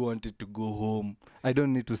dude who wanted to go home. I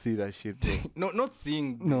don't need to see that shit, bro. No, not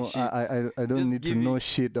seeing the No, shit. I don't Just need to give know it-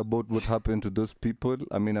 shit about what happened to those people.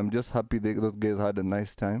 I mean, I'm just happy those guys had a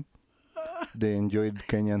nice time. They enjoyed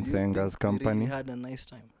Kenyan You Senga's think company. They really had a nice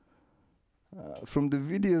time. From the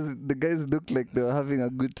videos, the guys looked like they were having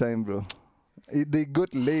a good time, bro. They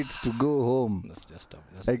got late to go home. That's just stuff.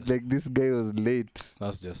 Like this guy was late.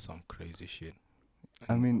 That's just some crazy shit.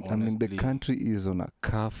 I mean, the Honestly, country is on a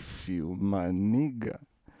curfew, man, nigga.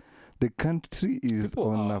 The country is People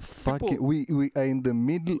on are- a fucking. people- We are in the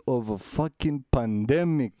middle of a fucking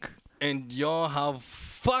pandemic. and y'all have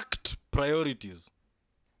fucked priorities.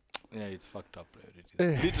 Yeah, it's fucked up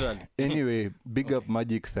priorities. Literally. Anyway, big up Okay.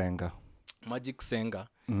 Magic Senga. Magic Senga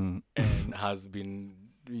Mm. and has been,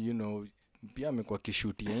 pia amekuwa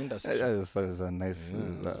kishuti ya industry. That's a nice,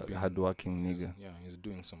 Yeah, it's been- hardworking nigga. Yeah, he's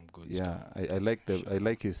doing some good stuff. Yeah, I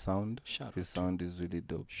like his sound. Shout His out, sound is really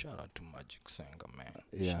dope. shout out to Magic Senga, man.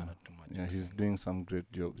 Yeah. Shout out to Magic Yeah, he's Senga. doing some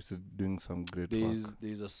great job. He's doing some great work.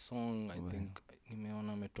 There's a song I Where? think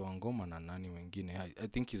nimeona ametoa ngoma na nani wengine. I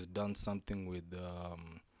think he's done something with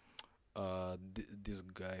this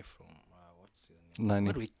guy from what's his name? Nani?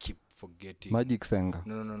 Why do we keep forgetting? Magic Senga.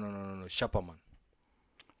 No. Shapaman.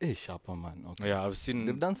 Hey, Sharper man. Okay. Yeah, I've seen.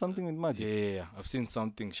 They've done something with Magic. Yeah. I've seen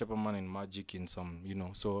something Shapaman and Magic in some,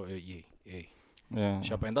 So yeah. Yeah.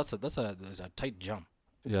 Sharp, and that's a tight jam.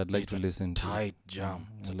 Yeah, I'd like it's to a listen to it. tight jam.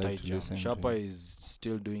 It's a I'd like tight to jam. listen to Sharpa it. is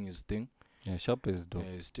still doing his thing. Yeah, Sharpa is dope.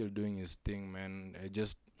 He's still doing his thing, man. I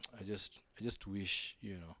just wish,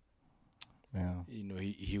 Yeah,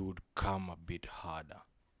 he would come a bit harder.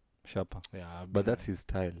 Sharpa. Yeah, But that's his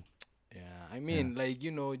style. yeah. I mean,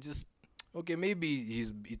 just okay. Maybe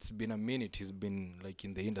it's been a minute. He's been like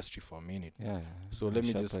in the industry for a minute. Yeah. So yeah, let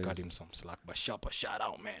me Sharpa just cut is- him some slack. But Sharpa, shout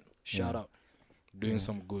out, man. Shout Yeah. out. Doing Yeah.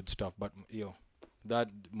 some good stuff. But that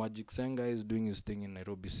Magic Senga is doing his thing in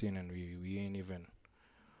Nairobi scene, and we ain't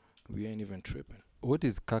even tripping. What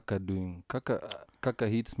is Kaka doing? Kaka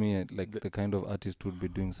hits me at like the kind of artist would be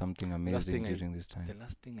doing something amazing thing I- during this time. The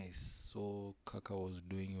last thing I saw Kaka was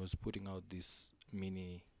doing, he was putting out this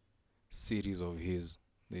mini series of his.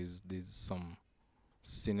 There's some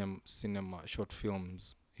cinema short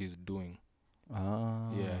films he's doing.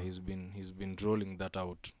 Ah. Yeah, he's been rolling that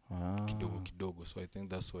out Ah. kidogo. So I think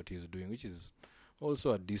that's what he's doing, which is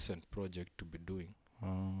also a decent project to be doing.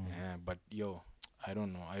 Ah. Yeah, but I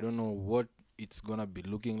don't know. I don't know what it's gonna be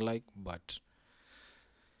looking like, but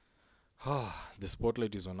the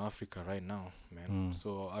spotlight is on Africa right now, man.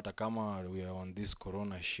 So hata kama we are on this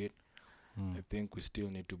corona shit, I think we still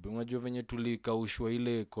need to be. Unajua venye tulikaushwa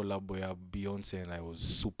ile collabo ya Beyonce, and I was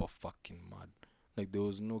super fucking mad. Like there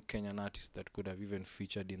was no Kenyan artist that could have even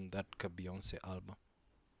featured in that Beyonce album.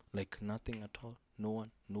 Like nothing at all. No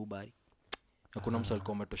one, nobody. Hakuna mtu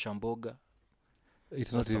alikuwa ametosha mboga.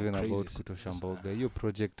 It's That's not some even crazy about shit. kutosha mboga. Hiyo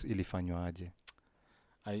project ilifanywa aje?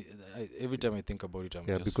 I every time I think about it, I'm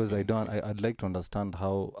Yeah, just because feeling I'd like to understand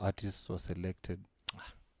how artists were selected.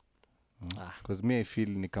 Because me I feel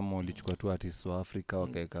ni kama walichukua tu artists wa Africa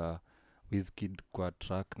wakaeka Wizkid kwa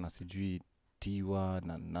track na sijui Tiwa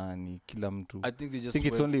na nani kila mtu. I think they I just think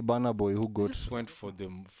it's went, only Burna Boy who they got just went for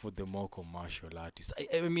the more commercial artists.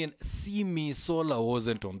 I mean, See Me Sola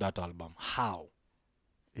wasn't on that album. How?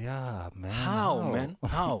 Yeah, man. Man?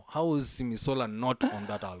 How was See Me Sola not on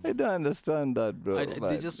that I album? don't understand that, bro.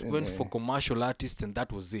 They just went for commercial artists and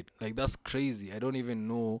that was it. Like that's crazy. I don't even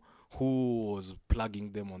know who was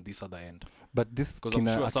plugging them on this other end. But this 'Cause I'm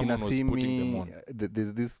sure someone was putting them on.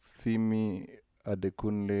 There's this Simi,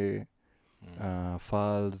 Adekunle,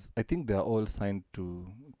 Falz. I think they're all signed to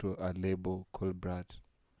a label called Brad.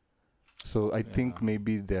 So I think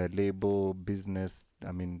maybe their label business,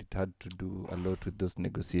 I mean, it had to do a lot with those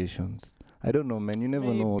negotiations. I don't know, man. You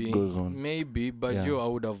never know what goes on. Maybe, but Yeah. I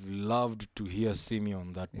would have loved to hear Simi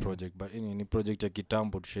on that project. But in any project ya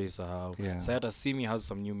kitambo tushaisahau. Yeah. Sayata Simi has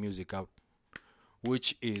some new music out,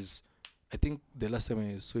 which is, I think the last time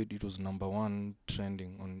I saw it, it was #1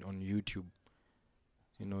 trending on YouTube.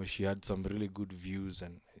 She had some really good views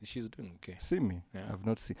and she's doing okay. Simi? Yeah. I've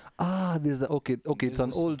not seen. There's okay. There's It's an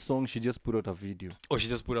this- old song. She just put out a video. Oh, she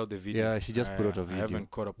just put out the video. Yeah, she just put out a I video.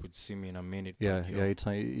 haven't caught up with Simi in a minute. Yeah, but,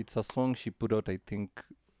 yeah. It's a song she put out, I think,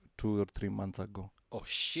 2 or 3 months ago. Oh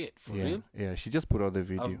shit, for Yeah, real? yeah. She just put out the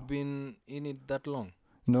video. I've been in it that long.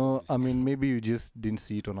 No, I mean maybe you just didn't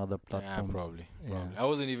see it on other platforms. Yeah, probably. Yeah. I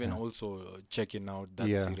wasn't even Yeah. also checking out that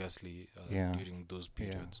Yeah. seriously Yeah. during those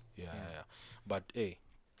periods. Yeah. Yeah. But hey,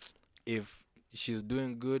 if she's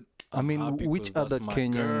doing good, I I'm mean, happy which 'cause that's other my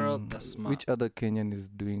Kenyan? girl, that's my Which other Kenyan is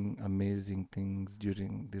doing amazing things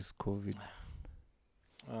during this COVID?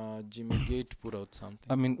 Jimmy Gate put out something.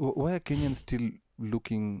 I mean, why are Kenyans still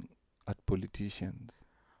looking at politicians?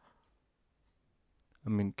 I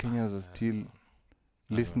mean, Kenyans are still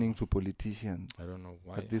listening to politicians I don't know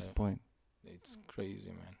why. at this point. It's crazy,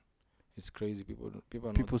 man. It's crazy. People are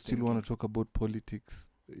People not still want thinking. to talk about politics.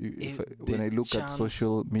 When The I look at chance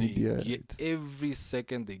social they media, get, it's- every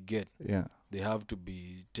second they get, yeah. they have to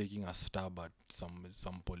be taking a stab at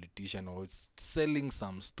some politician or selling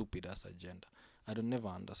some stupid ass agenda. I don't never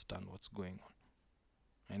understand what's going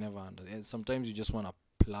on. I never understand. Sometimes you just want to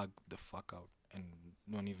plug the fuck out and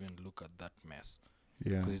don't even look at that mess.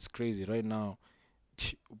 Yeah. Because it's crazy right now.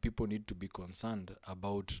 People need to be concerned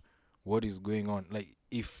about what is going on. Like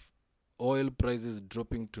if oil prices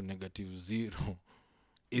dropping to -0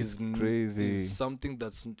 is crazy. is something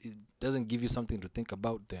it doesn't give you something to think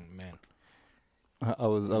about, then man. I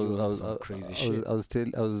was some crazy shit. I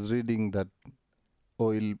was reading that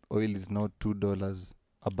oil is now $2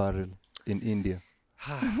 a barrel in India,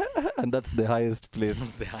 and that's the highest place.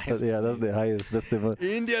 That's the highest. That's the highest. That's the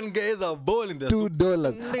Indian guys are balling.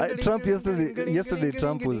 $2. Trump yesterday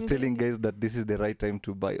Trump was telling guys that this is the right time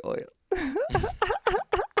to buy oil.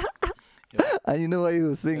 Yeah. And you know why he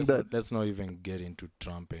was saying that? Let's not even get into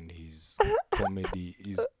Trump and his comedy.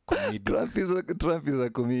 His comedy. Trump is a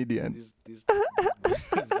comedian. This is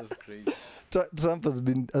just crazy. Trump has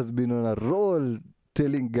been on a roll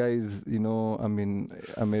telling guys, I mean,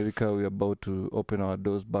 America, we're about to open our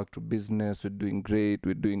doors back to business. We're doing great.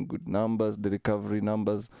 We're doing good numbers, the recovery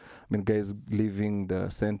numbers. I mean, guys leaving the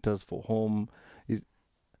centers for home.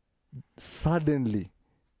 Suddenly,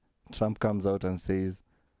 Trump comes out and says,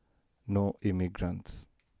 no immigrants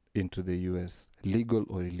into the US, legal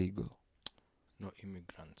or illegal. No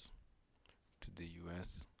immigrants to the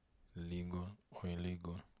US, legal or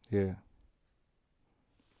illegal. Yeah.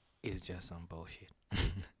 It's just some bullshit.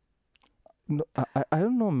 No, I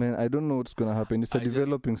don't know, man. I don't know what's gonna happen. It's a I just-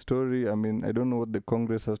 developing story. I mean, I don't know what the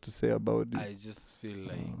Congress has to say about it. I just feel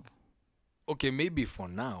like, okay, maybe for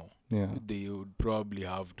now, Yeah. they would probably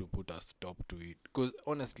have to put a stop to it. Because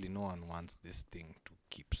honestly, no one wants this thing to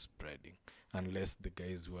keep spreading unless the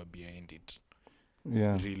guys who are behind it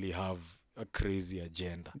Yeah. really have a crazy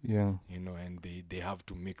agenda, Yeah. and they have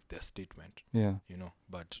to make their statement, Yeah.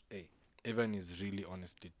 But hey, everyone is really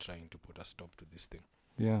honestly trying to put a stop to this thing.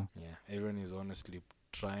 Yeah. Yeah, everyone is honestly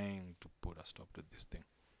trying to put a stop to this thing.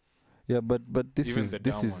 Yeah, but this Even is the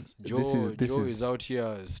this dumb is ones. this Joe is this Joe is is out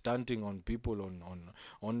here stunting on people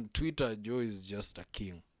on Twitter. Joe is just a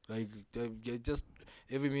king. Like just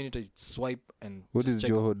every minute I swipe and what just is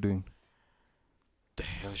check out. Joho doing? The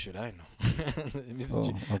hell should I know? Mr. Oh,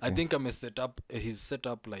 J- okay. I think I'm a setup. He's set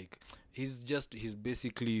up like he's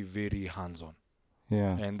basically very hands-on,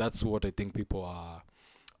 Yeah. and that's what I think people are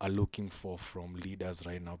looking for from leaders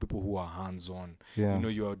right now. People who are hands-on. Yeah.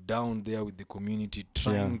 You are down there with the community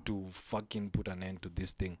trying to fucking put an end to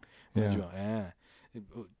this thing. Yeah. Unajua,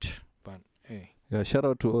 but hey, Yeah, shout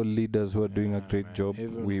out to all leaders who are doing a Yeah, great man. job.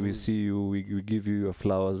 Everyone We who's- see you. We give you your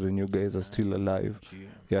flowers when you guys are still alive.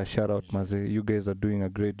 Yeah, shout out, Maze. You guys are doing a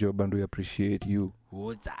great job, and we appreciate you.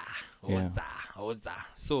 Oza, Yeah. oza.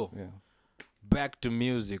 So Yeah. back to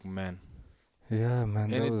music, man. Yeah, man.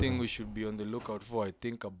 that was Anything a- we should be on the lookout for? I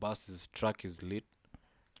think Abbas's track is lit.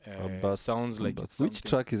 Abbas- Sounds like But it's which something-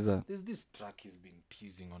 track is that? There's this track he's been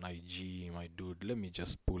teasing on IG, my dude. Let me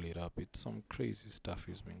just pull it up. It's some crazy stuff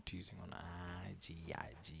he's been teasing on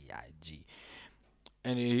IG.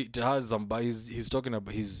 And it has some, but he's talking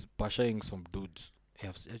about, he's pashaing some dudes. I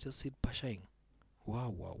just said pashaing.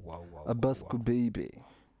 Wow. Abasco baby.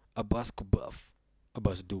 Abbas Kubuff.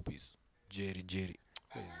 Abbas Doopies. Jerry.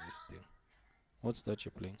 What is this thing? What's that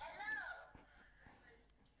you're playing?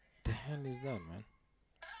 The hell is that, man?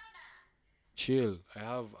 Chill. I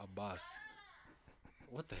have Abbas.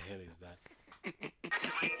 What the hell is that?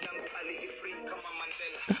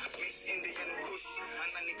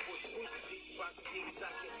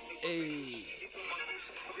 Hey.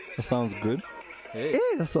 That sounds good. Hey.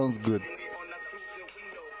 Hey, that sounds good.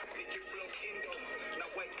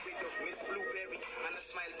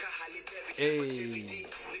 Hey.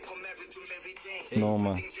 No,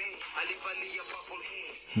 man.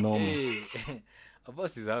 No, man. Hey.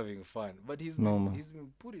 Abbas is having fun, but he's No, been, man. he's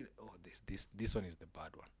been putting. Oh, this one is the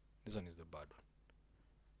bad one. This one is the bad one.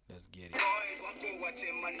 Let's get it.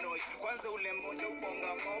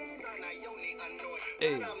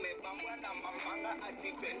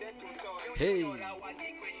 Hey.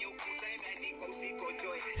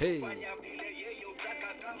 Hey.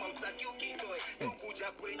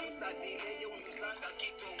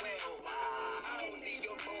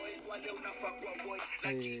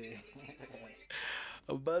 Hey.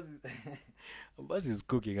 Abbas is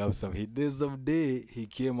cooking up some hit. There's some day he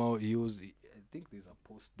came out. I think there's a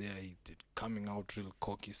post there. He did coming out real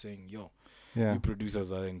cocky, saying, "Yo, Yeah. you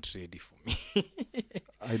producers aren't ready for me."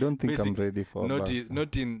 I don't think I'm Basically, ready for not Abbas.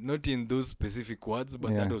 not in those specific words,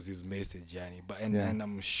 but Yeah. that was his message, yani. But Yeah. and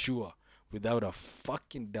I'm sure, without a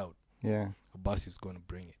fucking doubt, Yeah. Abbas is gonna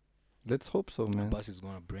bring it. Let's hope so, man. Abbas is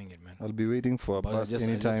gonna bring it, man. I'll be waiting for But I Abbas just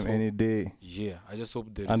anytime, hope- any day. Yeah, I just hope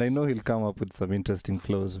there And I is- know he'll come up with some interesting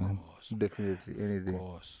flows, man. Of course, Definitely, any day.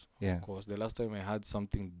 Yeah. Of course. The last time I had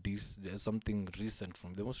something something recent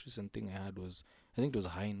from the most recent thing I had was, I think it was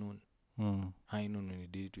High Noon. High Noon when he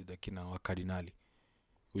did it with the Kina Cardinali,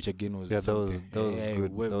 which again was Yeah, that was something. that was Hey,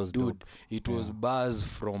 good. well, That was dude, dope. it was Yeah. bars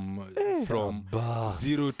from Abbas.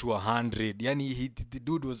 0 to 100. Yani the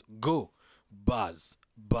dude was go bars.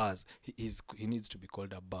 He needs to be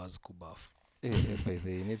called a bars Kubaf. He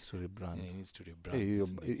needs to rebrand. Yeah, he needs to rebrand. Hey, this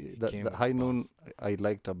nigga. He the came with High Noon, bars. I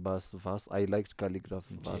liked Abbas verse. I liked Calligraph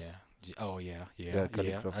verse. Yeah. Oh yeah.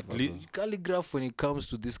 Calligraph At was least Calligraph, when it comes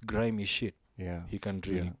to this grimy shit, Yeah. he can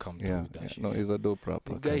really come through with that shit. No, he's a dope the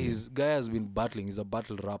rapper. guy, guy has been battling. He's a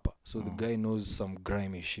battle rapper, so the guy knows some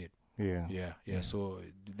grimy shit. Yeah. Yeah. So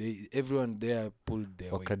everyone there pulled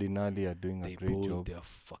their weight. Cardinali are doing a They great pulled job. their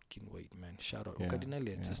fucking weight, man. Shout out. Yeah, Cardinali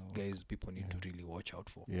are yeah. just guys people need to really watch out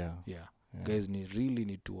for. Yeah. Yeah. Yeah. Guys really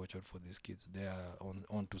need to watch out for these kids. They are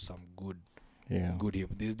on to some good Yeah. Good hip.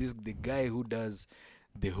 There's the guy who does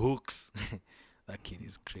the hooks. That kid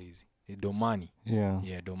is crazy. Domani. Yeah.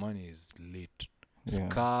 Yeah, Domani is lit. Yeah.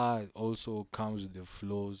 Ska also comes with the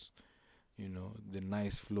flows, the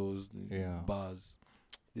nice flows, the Yeah. bars.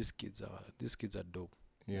 These kids are dope.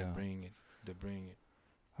 Yeah. They're bringing it.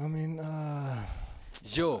 I mean,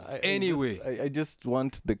 Yo, anyway. I just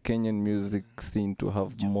want the Kenyan music scene to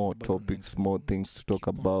have Yeah, more but topics, more things to just talk keep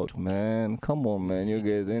on about, talking. man. Come on, man. You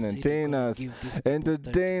guys entertain us.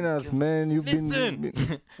 Entertain us, man. You've Listen.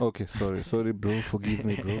 been... Okay, sorry, bro. Forgive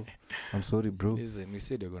me, bro. I'm sorry, bro. Listen, we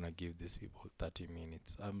said they're gonna give these people 30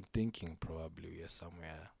 minutes. I'm thinking probably we are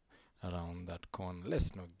somewhere around that corner.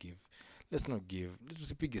 Let's not give.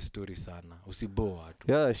 Usipige story sana. Usiboa watu.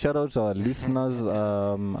 Yeah, shout out to our listeners.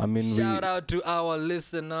 I mean, Shout out to our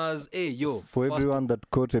listeners. Hey, yo. for everyone that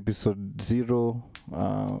caught episode 0,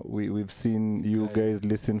 we've seen you guys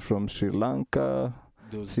listen from Sri Lanka.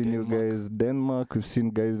 Seen you guys Denmark. We've seen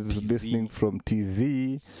guys TZ. listening from TZ.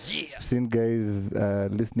 Yeah. Seen guys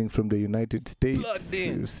listening from the United States. Plugged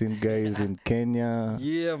in. We've seen guys in Kenya.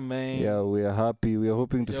 Yeah, man. Yeah, we are happy. We are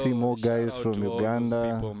hoping to see more shout guys out from to all those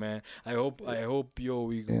Uganda. people, man. I hope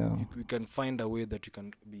we Yeah. can find a way that you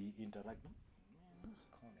can be interacting.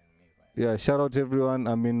 Yeah, shout out to everyone.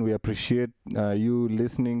 I mean, we appreciate you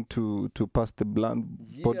listening to Pass the Blunt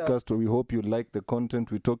podcast. We hope you like the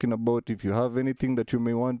content we're talking about. If you have anything that you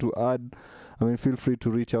may want to add, I mean, feel free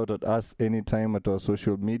to reach out at us anytime at our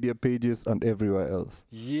social media pages and everywhere else.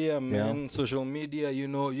 Yeah, man. Social media,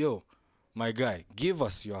 yo, my guy, give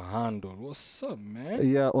us your handle. What's up, man?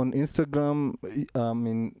 Yeah, on Instagram, I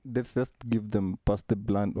mean, let's just give them Pass the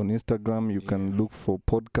Blunt. On Instagram, you can look for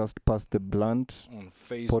podcast Pass the Blunt. On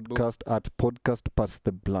Facebook. Podcast Pass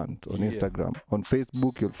the Blunt on Instagram. On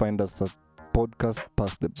Facebook, you'll find us at Podcast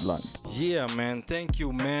Pass the Blunt. Yeah, man. Thank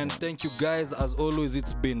you, man. Thank you, guys. As always,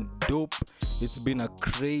 it's been dope. It's been a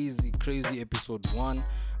crazy, crazy episode 1.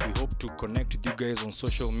 We hope to connect with you guys on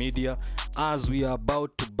social media. As we are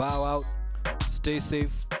about to bow out, stay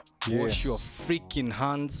safe. Yeah. Wash your freaking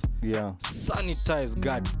hands. Yeah. Sanitize,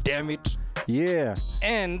 god damn it. Yeah.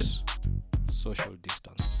 And social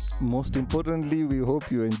distance. Most importantly, we hope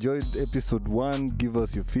you enjoyed episode 1. Give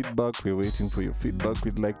us your feedback. We're waiting for your feedback.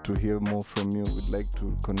 We'd like to hear more from you. We'd like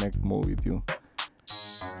to connect more with you.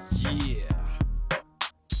 Yeah.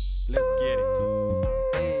 Let's get it.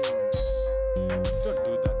 Hey. Let's not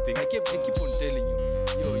do that thing. I keep on telling you.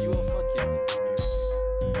 Yo, you are fucking with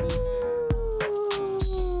the music.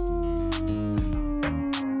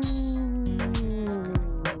 This guy.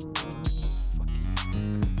 Fucking this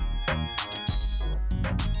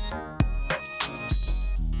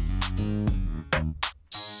guy.